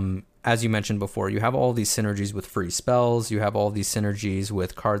 As you mentioned before, you have all these synergies with free spells. You have all these synergies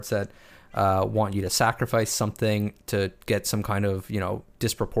with cards that want you to sacrifice something to get some kind of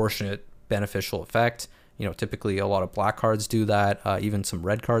disproportionate beneficial effect. Typically a lot of black cards do that. Even some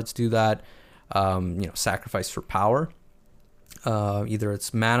red cards do that. Sacrifice for power. Either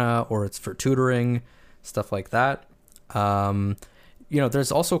it's mana or it's for tutoring, stuff like that.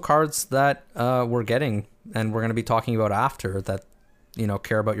 There's also cards that we're getting and we're going to be talking about after that,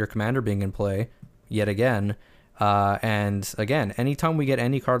 care about your commander being in play yet again. And again, anytime we get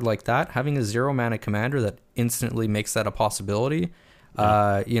any card like that, having a 0 mana commander that instantly makes that a possibility,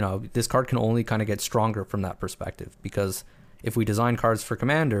 This card can only kind of get stronger from that perspective, because if we design cards for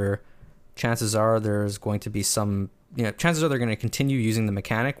Commander, chances are there's going to be chances are they're going to continue using the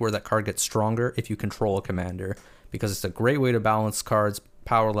mechanic where that card gets stronger if you control a Commander, because it's a great way to balance cards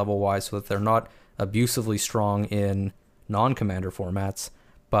power level wise so that they're not abusively strong in non-Commander formats,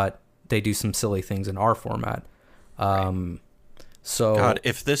 but they do some silly things in our format. So God,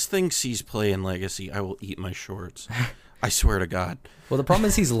 if this thing sees play in Legacy, I will eat my shorts. I swear to God. Well, the problem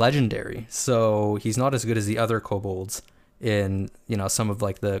is he's legendary, so he's not as good as the other kobolds in some of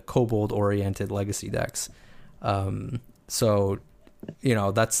like the kobold-oriented Legacy decks. So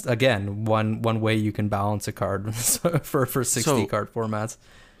that's again one way you can balance a card for 60 card formats.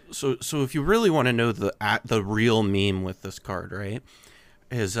 So if you really want to know the real meme with this card, right,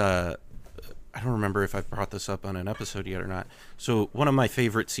 is I don't remember if I've brought this up on an episode yet or not. So one of my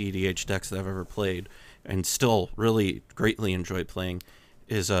favorite cEDH decks that I've ever played and still really greatly enjoy playing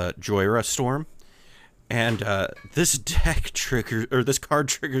is Joyra Storm. And this card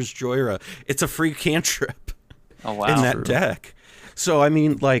triggers Joyra. It's a free cantrip in that deck. So, I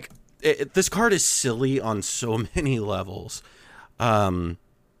mean, like, this card is silly on so many levels.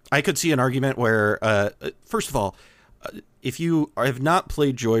 I could see an argument where, first of all, if you have not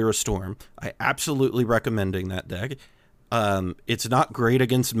played Joyra Storm, I absolutely recommending that deck. It's not great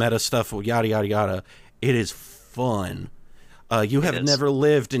against meta stuff, yada, yada, yada. It is fun. You have never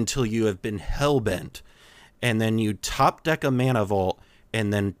lived until you have been hellbent, and then you top deck a mana vault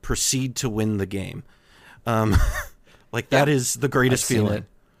and then proceed to win the game. That is the greatest feeling.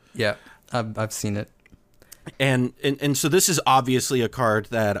 Yeah, I've seen it. And so this is obviously a card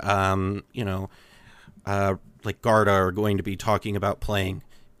that like Garda are going to be talking about playing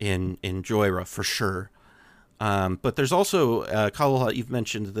in Joyra for sure. But there's also, Kala, you've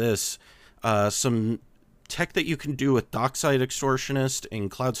mentioned this, some tech that you can do with Dockside Extortionist and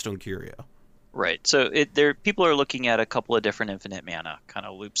Cloudstone Curio. Right. So people are looking at a couple of different infinite mana kind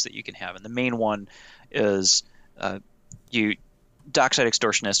of loops that you can have. And the main one is you Dockside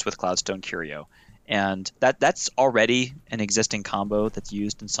Extortionist with Cloudstone Curio. And that's already an existing combo that's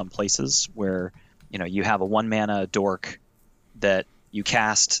used in some places where you have a 1 mana dork that you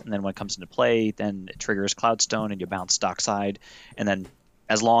cast, and then when it comes into play, then it triggers Cloudstone and you bounce Dockside. And then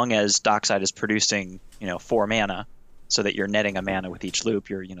as long as Dockside is producing 4 mana, so that you're netting a mana with each loop,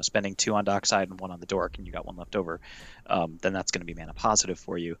 you're spending 2 on Dockside and 1 on the dork, and you got 1 left over, then that's going to be mana positive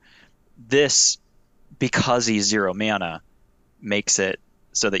for you. This, because he's 0 mana, makes it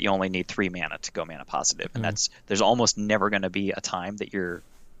so that you only need 3 mana to go mana positive. And there's almost never going to be a time that you're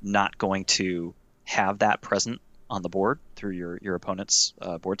not going to have that present on the board through your opponent's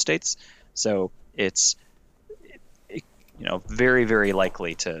board states. So it's very, very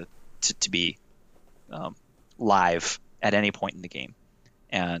likely to be live at any point in the game.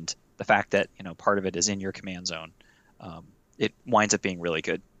 And the fact that part of it is in your command zone, it winds up being really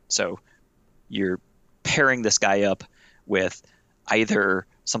good. So you're pairing this guy up with either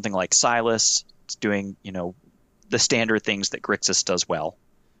something like Silas, doing the standard things that Grixis does well,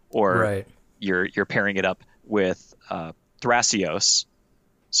 or you're pairing it up with Thrasios,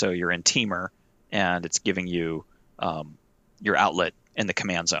 so you're in Teamer, and it's giving you your outlet in the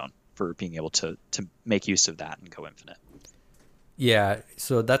command zone for being able to make use of that and go infinite. Yeah,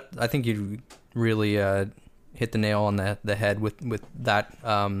 so that, I think you really hit the nail on the head with that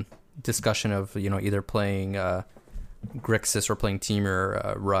discussion of either playing Grixis or playing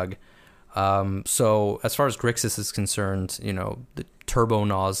Teamer Rug. So as far as Grixis is concerned, the Turbo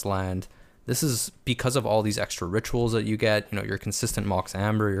Naz land, this is because of all these extra rituals that you get, your consistent Mox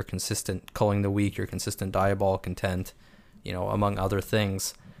Amber, your consistent Culling the Weak, your consistent Diabolic Intent, among other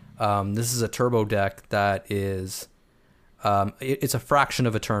things. This is a turbo deck that is, it's a fraction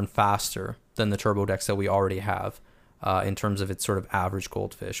of a turn faster than the turbo decks that we already have in terms of its sort of average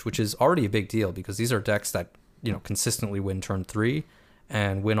Goldfish, which is already a big deal because these are decks that, consistently win turn 3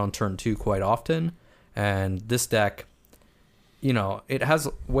 and win on turn 2 quite often. And this deck, it has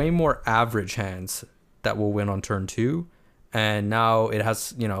way more average hands that will win on turn 2. And now it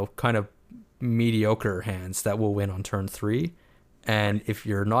has, kind of mediocre hands that will win on turn 3. And if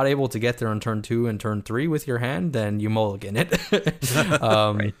you're not able to get there on turn 2 and turn 3 with your hand, then you mulligan it.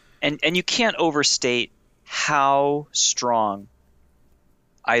 Right. And you can't overstate how strong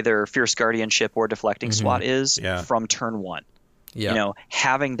either Fierce Guardianship or Deflecting Swat is from turn 1. Yeah.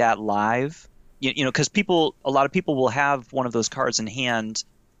 Having that live, because a lot of people will have one of those cards in hand,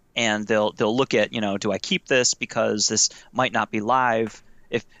 and they'll look at, do I keep this because this might not be live?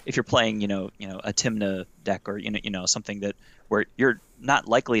 If you're playing, a Timna deck or something that where you're not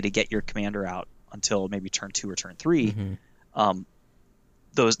likely to get your commander out until maybe turn 2 or turn 3,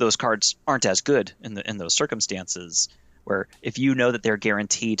 those cards aren't as good in those circumstances, where if you know that they're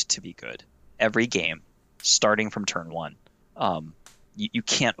guaranteed to be good every game starting from turn one, you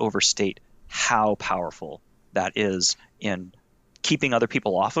can't overstate how powerful that is in keeping other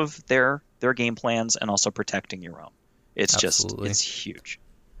people off of their game plans and also protecting your own. It's huge.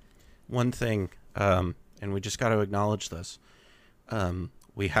 One thing, and we just got to acknowledge this.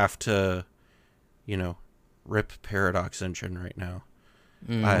 We have to, rip Paradox Engine right now.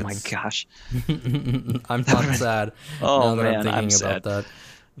 Oh my gosh. I'm not sad. Oh now that man, I'm thinking sad. about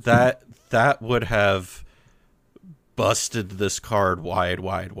that. That would have busted this card wide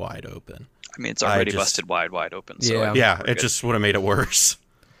open. I mean, it's already busted wide open. So it just would have made it worse.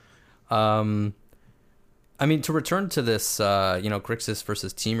 I mean, to return to this, Grixis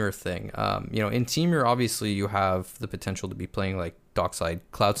versus Temur thing, in Temur, obviously you have the potential to be playing like Dockside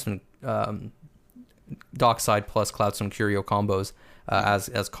plus Cloudstone Curio combos,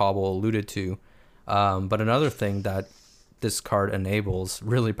 as Cobble alluded to. But another thing that this card enables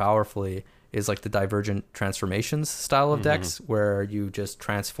really powerfully is like the Divergent Transformations style of decks, where you just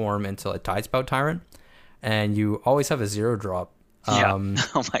transform into a Tidespout Tyrant, and you always have a 0-drop. Oh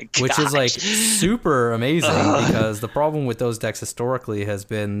my gosh. Which is like super amazing because the problem with those decks historically has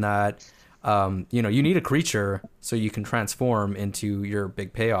been that you need a creature so you can transform into your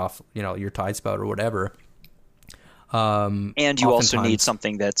big payoff, your Tidespout or whatever. And you also need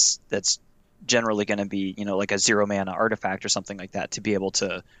something that's generally going to be, like a 0-mana artifact or something like that to be able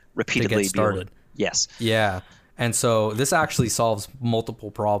to repeatedly get started. Yes. Yeah. And so this actually solves multiple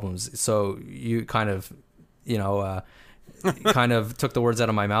problems. So you kind of, kind of took the words out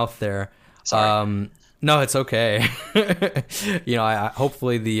of my mouth there. Sorry. No, it's okay.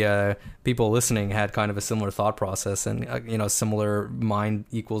 Hopefully the people listening had kind of a similar thought process and, similar mind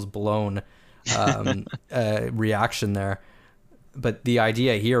equals blown reaction there. But the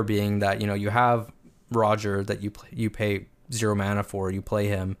idea here being that, you have Roger that you pay 0 mana for, you play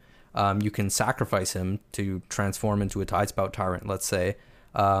him, you can sacrifice him to transform into a Tidespout Tyrant, let's say.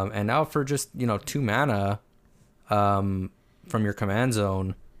 And now for just, 2 mana from your command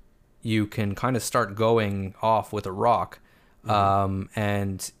zone, you can kind of start going off with a rock.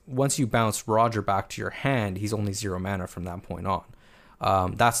 And once you bounce Roger back to your hand, he's only 0 mana from that point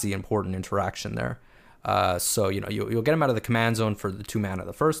on. That's the important interaction there. So, you'll get him out of the command zone for the 2 mana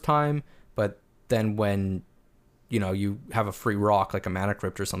the first time, but then when, you have a free rock, like a Mana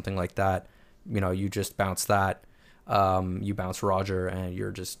Crypt or something like that, you just bounce that, you bounce Roger, and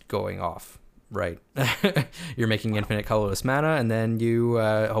you're just going off, right? You're making infinite colorless mana, and then you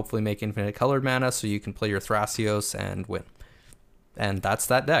hopefully make infinite colored mana so you can play your Thrasios and win. And that's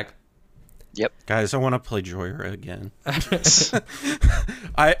that deck. Yep. Guys, I want to play Joyra again.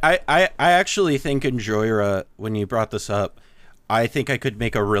 I actually think in Joyra, when you brought this up, I think I could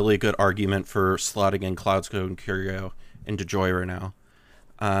make a really good argument for slotting in Cloudstone Curio into Joyra now.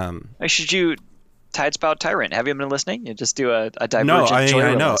 Should you Tidespout Tyrant? Have you been listening? You just do a Divergent No,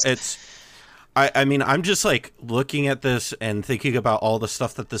 I know. List. I mean, I'm just like looking at this and thinking about all the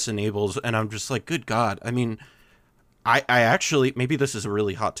stuff that this enables, and I'm just like, good God. I mean, I actually, maybe this is a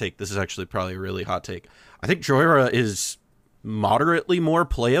really hot take. This is actually probably a really hot take. I think Joyra is moderately more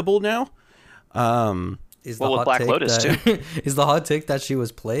playable now. Is well, the with hot Black take Lotus, too. Is the hot take that she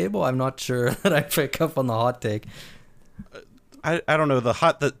was playable? I'm not sure that I pick up on the hot take. I don't know, the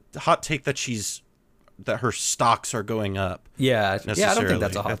hot take that her stocks are going up. Yeah, I don't think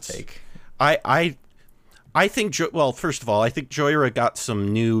that's a hot take. I think first of all, I think Joyra got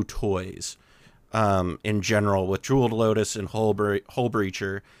some new toys in general with Jeweled Lotus and Hull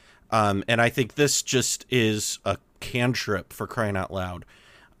Breacher. And I think this just is a cantrip, for crying out loud.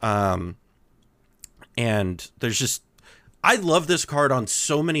 And there's just, I love this card on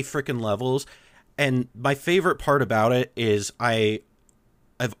so many freaking levels. And my favorite part about it is I'm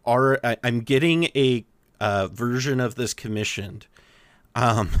getting a version of this commissioned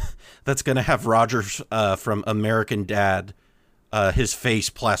that's going to have Roger from American Dad, his face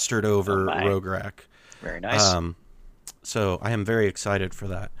plastered over Rograk. Very nice. So I am very excited for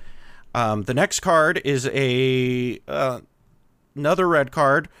that. The next card is another red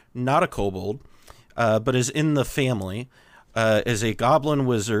card, not a kobold, but is in the family, is a goblin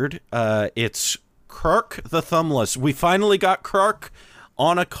wizard. It's Krark the Thumbless. We finally got Krark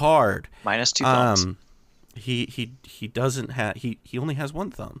on a card. Minus 2 thumbs. He doesn't have, he only has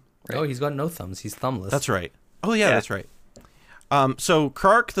 1 thumb. Right? Oh, he's got no thumbs. He's thumbless. That's right. Oh yeah, that's right. So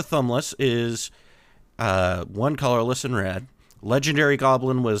Krark the Thumbless is 1 colorless and red, legendary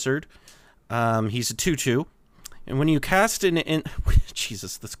goblin wizard. He's a 2/2, and when you cast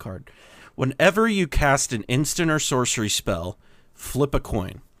Jesus, this card. Whenever you cast an instant or sorcery spell, flip a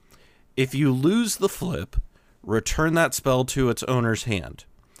coin. If you lose the flip, return that spell to its owner's hand.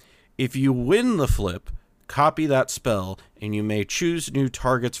 If you win the flip, copy that spell, and you may choose new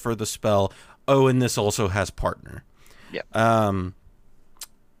targets for the spell. Oh, and this also has partner. Yeah.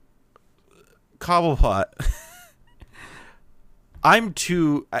 Cobblepot.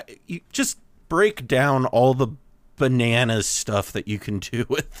 You just break down all the bananas stuff that you can do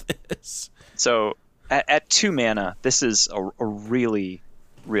with this. So at 2 mana, this is a really,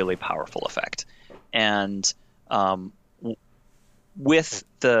 really powerful effect. And with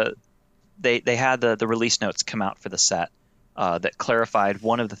they had the release notes come out for the set that clarified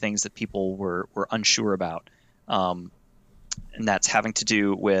one of the things that people were unsure about, and that's having to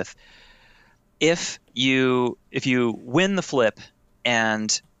do with if you win the flip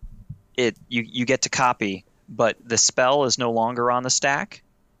and you get to copy, but the spell is no longer on the stack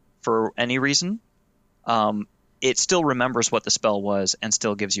for any reason, it still remembers what the spell was and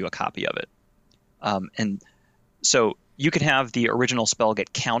still gives you a copy of it. And so you can have the original spell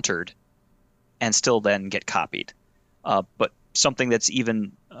get countered and still then get copied. But something that's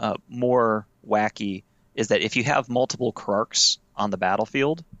even more wacky is that if you have multiple Krarks on the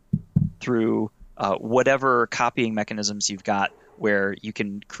battlefield through whatever copying mechanisms you've got, where you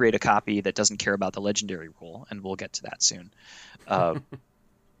can create a copy that doesn't care about the legendary rule, and we'll get to that soon.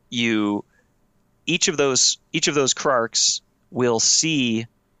 Each of those Krarks will see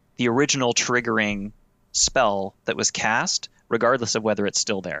the original triggering spell that was cast, regardless of whether it's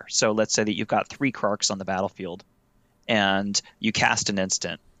still there. So let's say that you've got 3 Krarks on the battlefield, and you cast an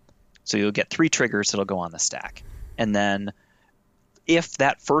instant. So you'll get 3 triggers that'll go on the stack. And then if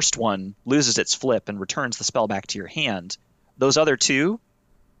that first one loses its flip and returns the spell back to your hand, those other 2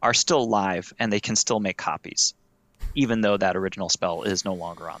 are still live and they can still make copies, even though that original spell is no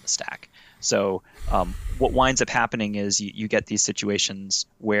longer on the stack. So what winds up happening is you get these situations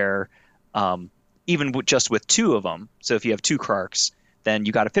where even just with 2 of them, so if you have 2 Krarks, then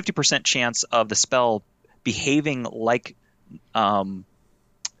you got a 50% chance of the spell behaving like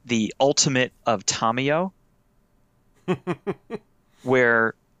the ultimate of Tamiyo,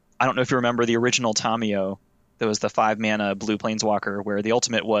 where, I don't know if you remember the original Tamiyo, there was the 5-mana blue planeswalker, where the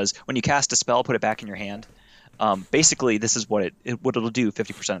ultimate was when you cast a spell, put it back in your hand. Basically, this is what it'll do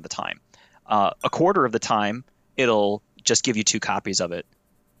 50% of the time. A quarter of the time, it'll just give you 2 copies of it,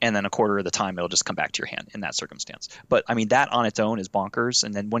 and then a quarter of the time, it'll just come back to your hand in that circumstance. But, I mean, that on its own is bonkers,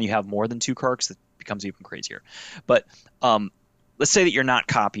 and then when you have more than 2 Krarks, it becomes even crazier. But let's say that you're not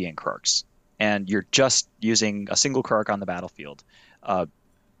copying Krarks, and you're just using a single Krark on the battlefield.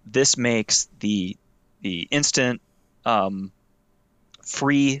 This makes the instant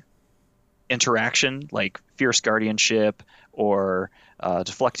free interaction, like Fierce Guardianship or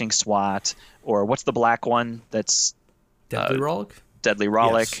Deflecting Swat, or what's the black one that's Deadly Rollick? Deadly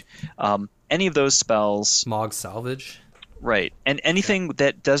Rollick. Yes. Any of those spells. Smog Salvage. Right. And anything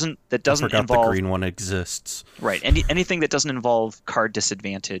that doesn't involve the green one exists. Right. Anything that doesn't involve card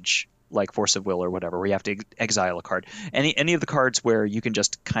disadvantage, like Force of Will or whatever, where you have to exile a card. Any of the cards where you can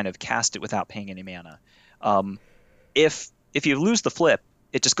just kind of cast it without paying any mana. If you lose the flip,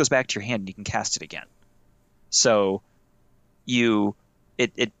 it just goes back to your hand and you can cast it again. So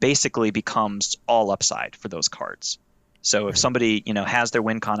it basically becomes all upside for those cards. So if somebody has their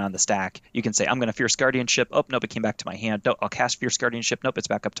win con on the stack, you can say, I'm going to Fierce Guardianship. Oh, nope, it came back to my hand. No, I'll cast Fierce Guardianship. Nope, it's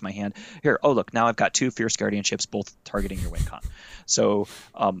back up to my hand. Here, oh, look, now I've got 2 Fierce Guardianships, both targeting your win con. So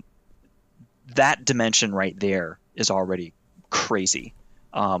that dimension right there is already crazy.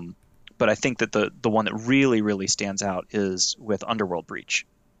 But I think that the one that really, really stands out is with Underworld Breach.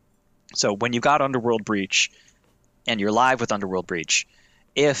 So when you've got Underworld Breach and you're live with Underworld Breach,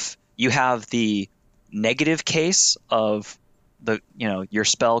 if you have the negative case of your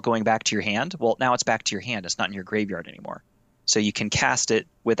spell going back to your hand, well, now it's back to your hand. It's not in your graveyard anymore. So you can cast it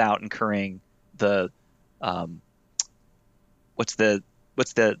without incurring the what's the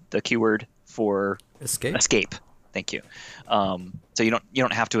keyword for escape? Thank you. So you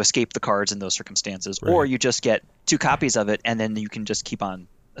don't have to escape the cards in those circumstances, right. Or you just get 2 copies of it, and then you can just keep on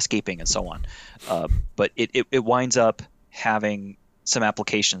escaping and so on. But it winds up having some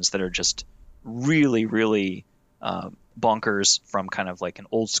applications that are just really, really bonkers from kind of like an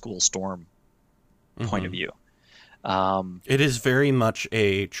old school Storm point of view. It is very much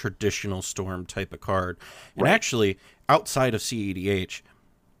a traditional Storm type of card. And right. Actually, outside of cEDH,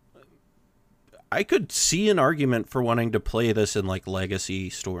 I could see an argument for wanting to play this in like Legacy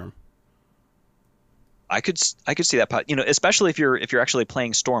Storm. I could see that, especially if you're actually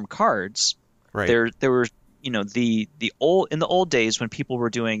playing Storm cards. Right. There were in the old days when people were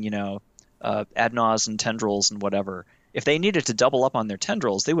doing ad nauseam and tendrils and whatever, if they needed to double up on their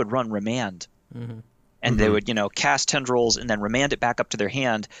tendrils, they would run remand. And they would, cast tendrils and then remand it back up to their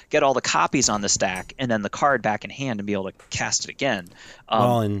hand, get all the copies on the stack, and then the card back in hand and be able to cast it again.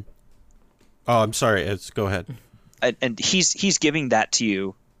 I'm sorry. Go ahead. And he's giving that to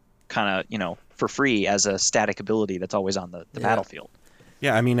you kind of, for free as a static ability that's always on the battlefield.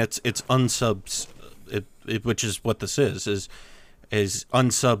 Yeah, I mean, it's unsubs, which is what this is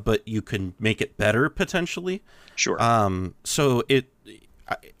unsub, but you can make it better potentially. Sure. So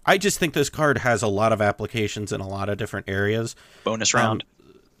I just think this card has a lot of applications in a lot of different areas. Bonus round.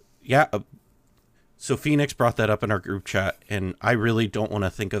 Yeah. So Phoenix brought that up in our group chat, and I really don't want to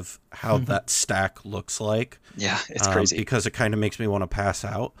think of how that stack looks like. Yeah, it's crazy. Because it kind of makes me want to pass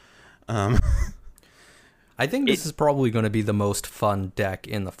out. I think this is probably going to be the most fun deck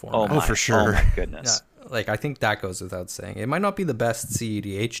in the format. Oh, for sure. Oh, my goodness. Yeah, I think that goes without saying. It might not be the best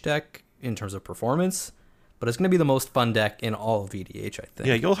cEDH deck in terms of performance, but it's going to be the most fun deck in all of EDH, I think.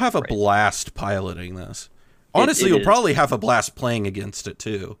 Yeah, you'll have a blast piloting this. Honestly, you'll probably have a blast playing against it,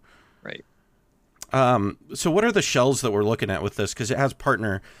 too. Right. So what are the shells that we're looking at with this? Because it has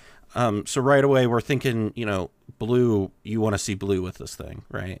partner. So right away, we're thinking, blue, you want to see blue with this thing,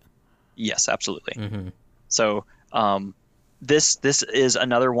 right? Yes, absolutely. So this is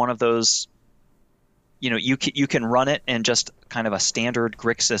another one of those, you can run it in just kind of a standard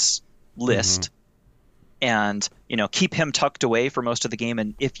Grixis list and, keep him tucked away for most of the game.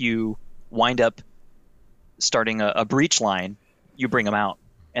 And if you wind up starting a breach line, you bring him out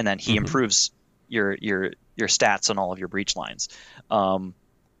and then he improves your stats on all of your breach lines.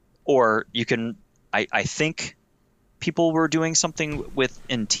 Or you can, I think people were doing something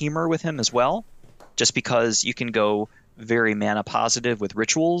in Teamer with him as well, just because you can go very mana positive with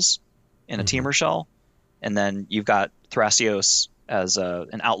rituals in a Teamer shell, and then you've got Thrasios as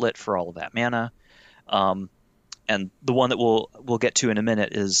an outlet for all of that mana. And the one that we'll get to in a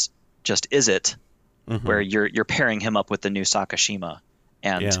minute is just Izzet, where you're pairing him up with the new Sakashima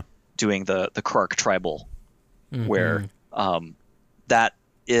and doing the Krark tribal, where that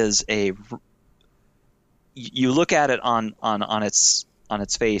is you look at it on its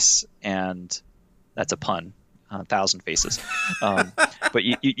face, and that's a pun, 1,000 faces. But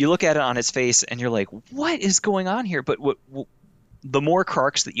you look at it on its face, and you're like, what is going on here? But the more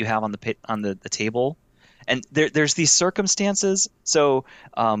Krarks that you have on the table, and there's these circumstances. So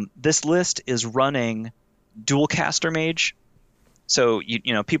this list is running Dual Caster Mage. So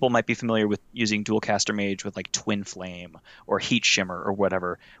people might be familiar with using Dual Caster Mage with like Twin Flame or Heat Shimmer or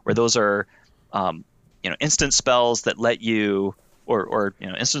whatever, where those are instant spells that let you, or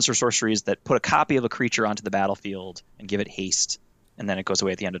instants or sorceries that put a copy of a creature onto the battlefield and give it haste, and then it goes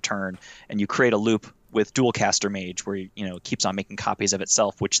away at the end of turn, and you create a loop with Dual Caster Mage where it keeps on making copies of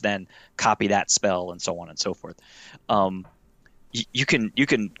itself, which then copy that spell, and so on and so forth. You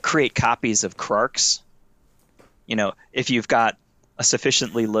can create copies of Krarks. If you've got a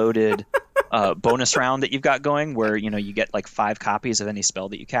sufficiently loaded bonus round that you've got going, where you get like 5 copies of any spell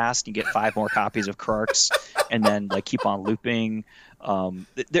that you cast, you get 5 more copies of Krarks, and then like keep on looping.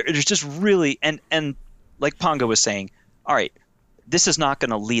 There's just really, and like Pongo was saying, all right, this is not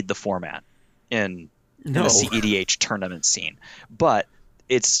going to lead the format in the cEDH tournament scene, but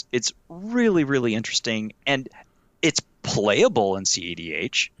it's really, really interesting, and it's playable in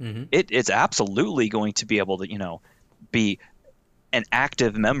cEDH. It's absolutely going to be able to be an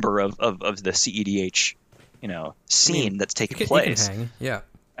active member of the cEDH scene that's taking place. It can hang. Yeah,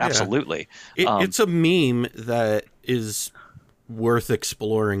 absolutely. It's a meme that is worth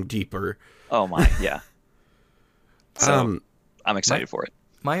exploring deeper. Oh my, yeah. So I'm excited for it.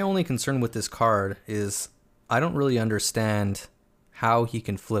 My only concern with this card is I don't really understand how he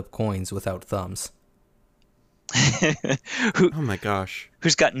can flip coins without thumbs. Oh my gosh.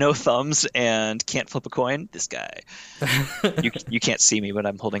 Who's got no thumbs and can't flip a coin? This guy. You can't see me, but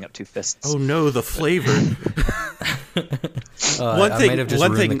I'm holding up 2 fists. Oh no, the flavor. I might have just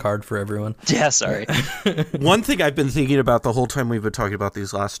ruined the card for everyone. Yeah, sorry. One thing I've been thinking about the whole time we've been talking about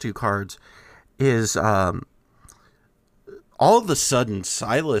these last 2 cards is all of a sudden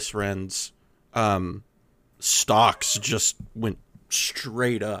Silas Wren's stocks just went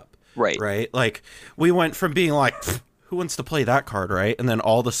straight up. Right. Like, we went from being like, who wants to play that card, right? And then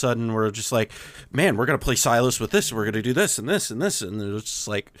all of a sudden we're just like, man, we're going to play Silas with this. And we're going to do this and this and this. And it's just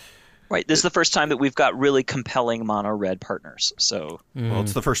like... Right. This is the first time that we've got really compelling mono-red partners. So, well,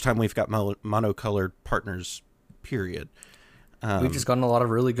 it's the first time we've got mono-colored partners, period. We've just gotten a lot of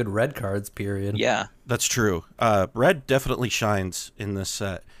really good red cards, period. Yeah. That's true. Red definitely shines in this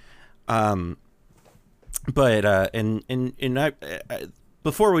set. But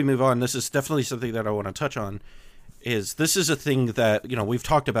before we move on, this is definitely something that I want to touch on, is this is a thing that, we've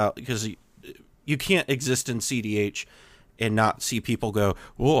talked about, because you can't exist in cEDH and not see people go,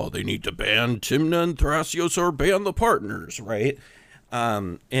 oh, they need to ban Tymna and Thrasios or ban the partners, right?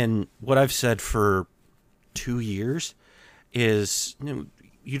 And what I've said for 2 years is,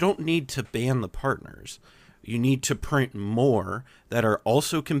 you don't need to ban the partners. You need to print more that are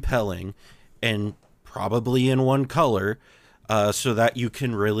also compelling and probably in one color, so that you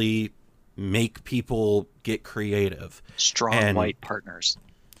can really make people get creative. Strong white partners.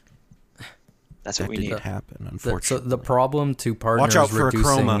 That's what we need. Happen, unfortunately. So the problem to partners Watch out for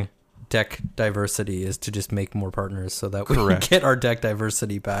reducing Chroma. deck diversity is to just make more partners so that we can get our deck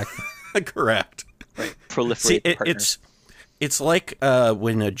diversity back. Correct. Right. Proliferate partners. It's like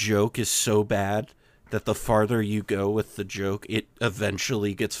when a joke is so bad that the farther you go with the joke, it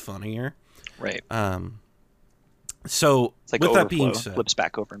eventually gets funnier. Right. So it's like with overflow, that being said, flips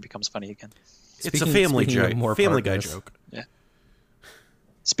back over and becomes funny again. It's a family joke. Family Guy joke. Yeah.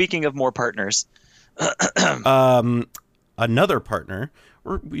 Speaking of more partners, another partner.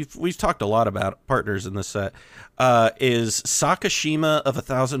 We've talked a lot about partners in this set. Is Sakashima of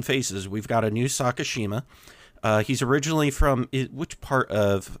 1,000 Faces. We've got a new Sakashima. He's originally from which part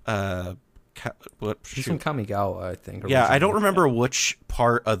of He's from Kamigawa, I think. Yeah, I don't remember which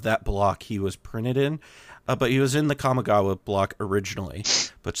part of that block he was printed in, but he was in the Kamigawa block originally.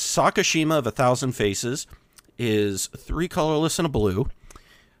 But Sakashima of 1,000 Faces is 3 colorless and a blue,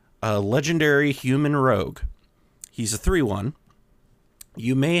 a legendary human rogue. He's a 3/1.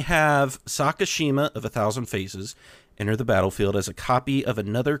 You may have Sakashima of 1,000 Faces enter the battlefield as a copy of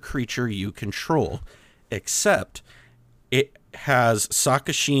another creature you control, except it has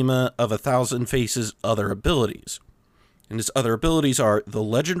Sakashima of 1,000 Faces' other abilities. And his other abilities are the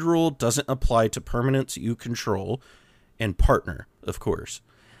legend rule doesn't apply to permanents you control, and partner, of course.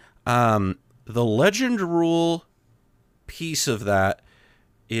 The legend rule piece of that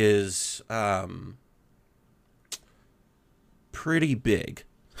is pretty big,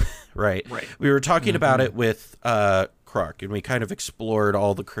 right? We were talking about it with Kruk, and we kind of explored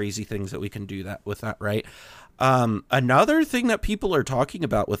all the crazy things that we can do with that, right? Another thing that people are talking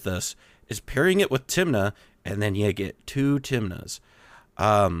about with this is pairing it with Tymna, and then you get 2 Tymnas.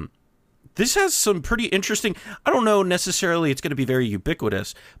 This has some pretty interesting, I don't know necessarily it's going to be very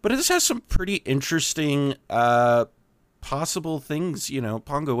ubiquitous, but this has some pretty interesting possible things.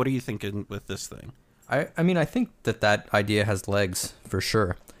 Pongo, what are you thinking with this thing? I mean, I think that idea has legs for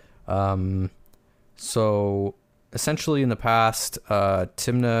sure. So essentially in the past,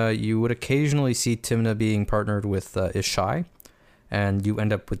 Tymna, you would occasionally see Tymna being partnered with Ishai, and you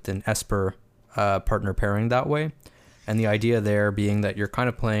end up with an Esper partner pairing that way. And the idea there being that you're kind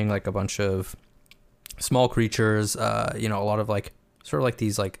of playing like a bunch of small creatures, a lot of like sort of like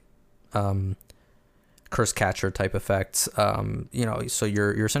these like curse catcher type effects. So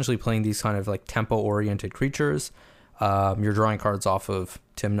you're essentially playing these kind of like tempo oriented creatures. You're drawing cards off of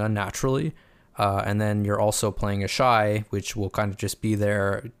Tymna naturally. And then you're also playing Ishai, which will kind of just be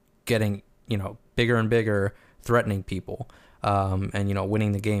there getting, bigger and bigger, threatening people, and,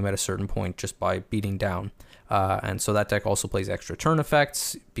 winning the game at a certain point just by beating down. And so that deck also plays extra turn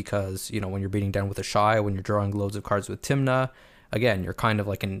effects because, when you're beating down with Ishai, when you're drawing loads of cards with Tymna, again, you're kind of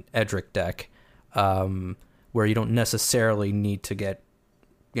like an Edric deck, where you don't necessarily need to get,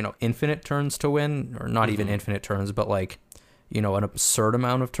 infinite turns to win, or not even infinite turns, but like, an absurd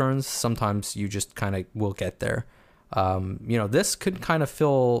amount of turns. Sometimes you just kind of will get there. This could kind of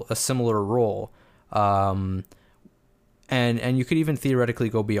fill a similar role. And you could even theoretically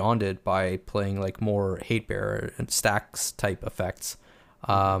go beyond it by playing like more hate bearer and stacks type effects.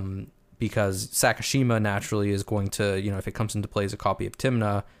 Because Sakashima naturally is going to, if it comes into play as a copy of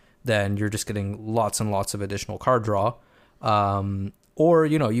Tymna, then you're just getting lots and lots of additional card draw. Or,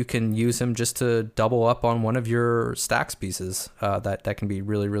 you can use him just to double up on one of your stacks pieces. That can be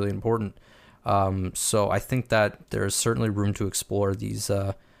really, really important. So I think that there's certainly room to explore these,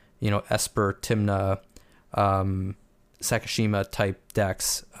 Esper, Tymna, Sakashima type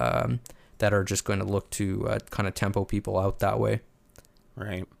decks that are just going to look to kind of tempo people out that way.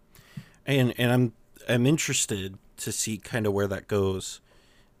 Right. And I'm interested to see kind of where that goes.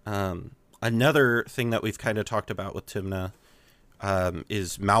 Another thing that we've kind of talked about with Tymna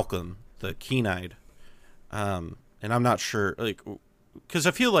is Malcolm, the keen-eyed. And I'm not sure, like, because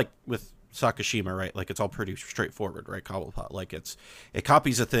I feel like with Sakashima, right, like it's all pretty straightforward, right, Cobblepot? Like it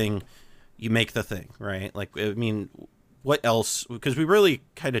copies a thing, you make the thing, right? Like, I mean, what else? Because we really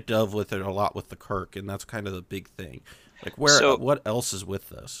kind of dove with it a lot with the Kirk, and that's kind of the big thing. Like, what else is with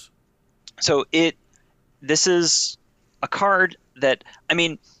this? So this is a card that, I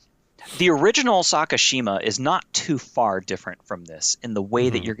mean, The original Sakashima is not too far different from this in the way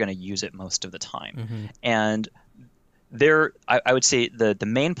that you're going to use it most of the time. And I would say the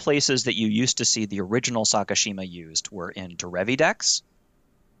main places that you used to see the original Sakashima used were in Derevi decks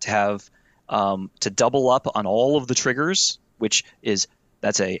to have to double up on all of the triggers,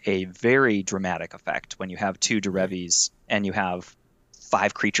 that's a very dramatic effect when you have 2 Derevis and you have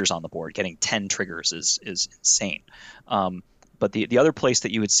 5 creatures on the board. Getting 10 triggers is insane. But the other place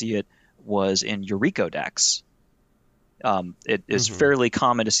that you would see it was in Yuriko decks. It is fairly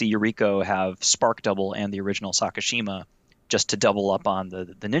common to see Yuriko have Spark Double and the original Sakashima just to double up on the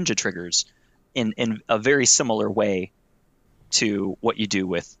ninja triggers in a very similar way to what you do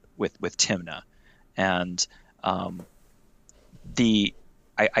with Tymna. And I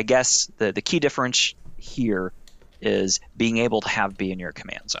guess the key difference here is being able to have be in your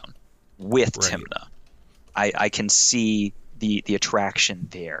command zone with Tymna. I can see the attraction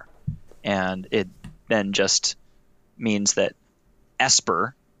there. And it then just means that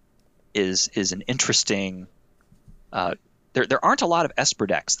Esper is an interesting there aren't a lot of Esper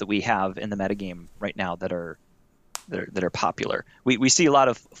decks that we have in the metagame right now that are popular. We see a lot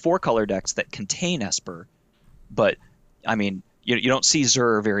of 4-color decks that contain Esper, but I mean you don't see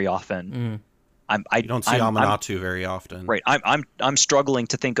Zur very often. You don't see Amanatu very often. Right. I'm struggling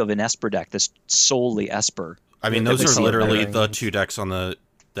to think of an Esper deck that's solely Esper. I mean, those are literally the 2 decks on the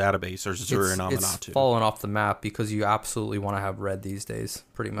database. There's Zur and Amanatu. It's fallen off the map because you absolutely want to have red these days,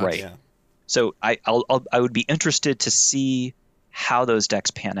 pretty much. Right. Yeah. So I would be interested to see how those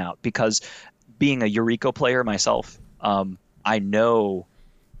decks pan out, because being a Yuriko player myself, I know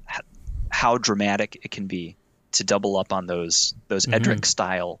how dramatic it can be to double up on those Edric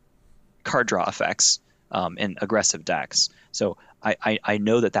style card draw effects in aggressive decks. So I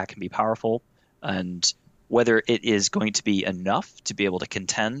know that can be powerful, and whether it is going to be enough to be able to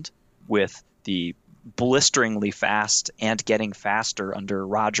contend with the blisteringly fast and getting faster under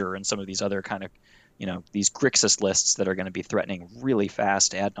Roger and some of these other kind of, these Grixis lists that are going to be threatening really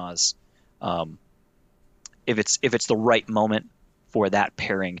fast Adnas. If it's the right moment for that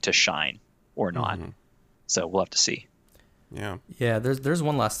pairing to shine or not. So we'll have to see. Yeah. There's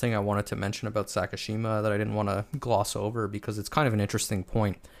one last thing I wanted to mention about Sakashima that I didn't want to gloss over, because it's kind of an interesting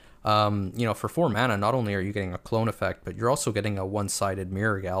point. For 4 mana, not only are you getting a clone effect, but you're also getting a one-sided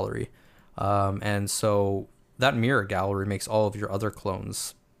mirror gallery. And so that mirror gallery makes all of your other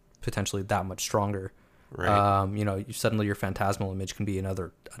clones potentially that much stronger. Right. Suddenly your phantasmal image can be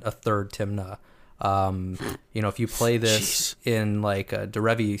a third Tymna. If you play this in like a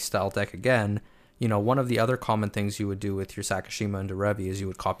Derevi style deck again, one of the other common things you would do with your Sakashima and Derevi is you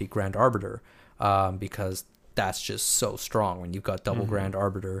would copy Grand Arbiter, because that's just so strong when you've got double Grand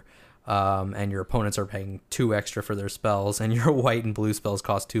Arbiter, and your opponents are paying 2 extra for their spells, and your white and blue spells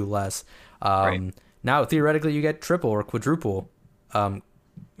cost 2 less. Now, theoretically, you get triple or quadruple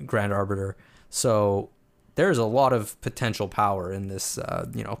Grand Arbiter. So there's a lot of potential power in this,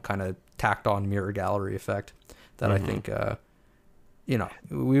 kind of tacked on mirror gallery effect that I think,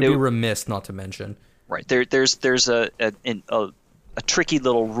 we'd be remiss not to mention. Right. There's a tricky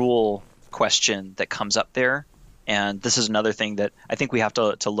little rule question that comes up there, and this is another thing that I think we have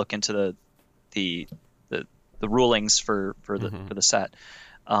to look into the rulings for the set.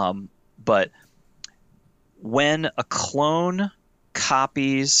 But when a clone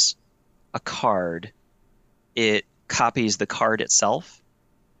copies a card, it copies the card itself.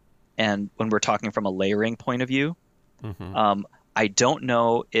 And when we're talking from a layering point of view, I don't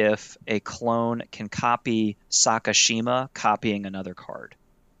know if a clone can copy Sakashima copying another card.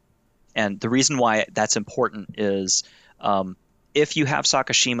 And the reason why that's important is if you have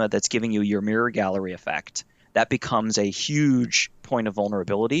Sakashima that's giving you your mirror gallery effect, that becomes a huge point of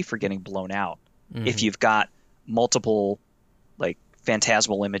vulnerability for getting blown out. If you've got multiple like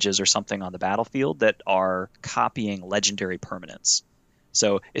phantasmal images or something on the battlefield that are copying legendary permanents.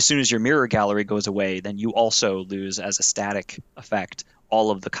 So as soon as your mirror gallery goes away, then you also lose as a static effect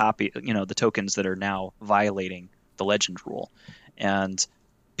all of the the tokens that are now violating the legend rule. And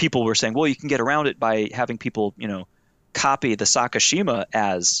people were saying, well, you can get around it by having people, copy the Sakashima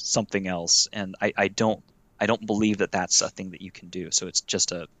as something else. And I don't believe that that's a thing that you can do. So it's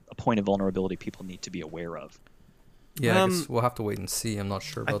just a point of vulnerability people need to be aware of. Yeah, I guess we'll have to wait and see. I'm not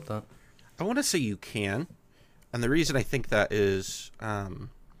sure about that. I want to say you can. And the reason I think that is,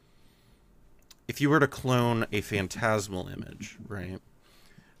 if you were to clone a phantasmal image, right?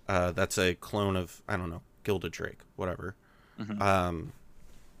 That's a clone of, I don't know, Gilded Drake, whatever.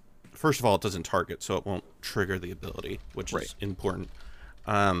 First of all, it doesn't target, so it won't trigger the ability, which is important.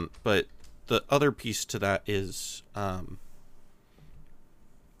 But the other piece to that is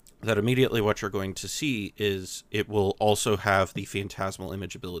that immediately what you're going to see is it will also have the phantasmal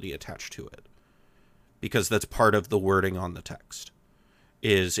image ability attached to it, because that's part of the wording on the text,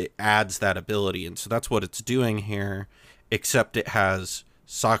 is it adds that ability. And so that's what it's doing here, except it has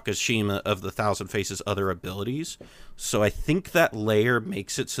Sakashima of the Thousand Faces other abilities. So I think that layer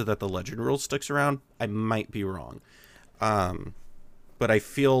makes it so that the legend rule sticks around. I might be wrong. But I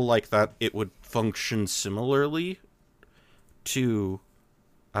feel like that it would function similarly to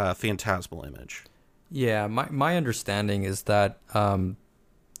Phantasmal Image. Yeah, my understanding is that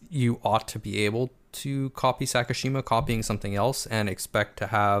you ought to be able to copy Sakashima, copying something else, and expect to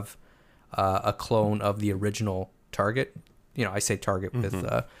have a clone of the original target. I say target with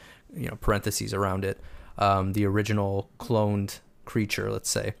parentheses around it. The original cloned creature, let's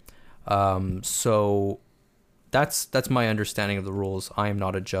say. So that's my understanding of the rules. I am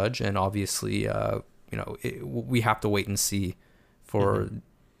not a judge, and obviously, we have to wait and see for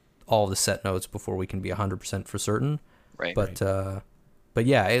all the set notes before we can be 100% for certain. Right. But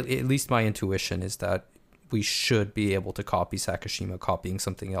yeah, at least my intuition is that we should be able to copy Sakashima copying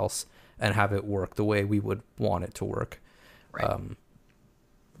something else and have it work the way we would want it to work. Right.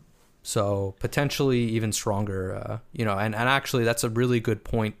 So potentially even stronger, and actually that's a really good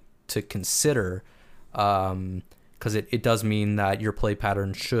point to consider, because it does mean that your play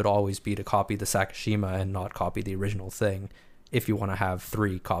pattern should always be to copy the Sakashima and not copy the original thing if you want to have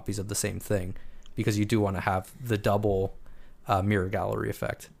 3 copies of the same thing, because you do want to have the double mirror gallery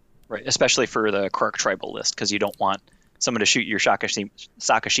effect. Right, especially for the Kark tribal list, because you don't want someone to shoot your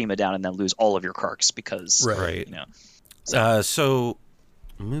Sakashima down and then lose all of your Karks because, Right. So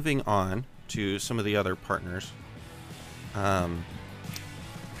moving on to some of the other partners. God,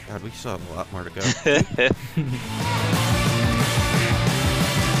 we still have a lot more to go.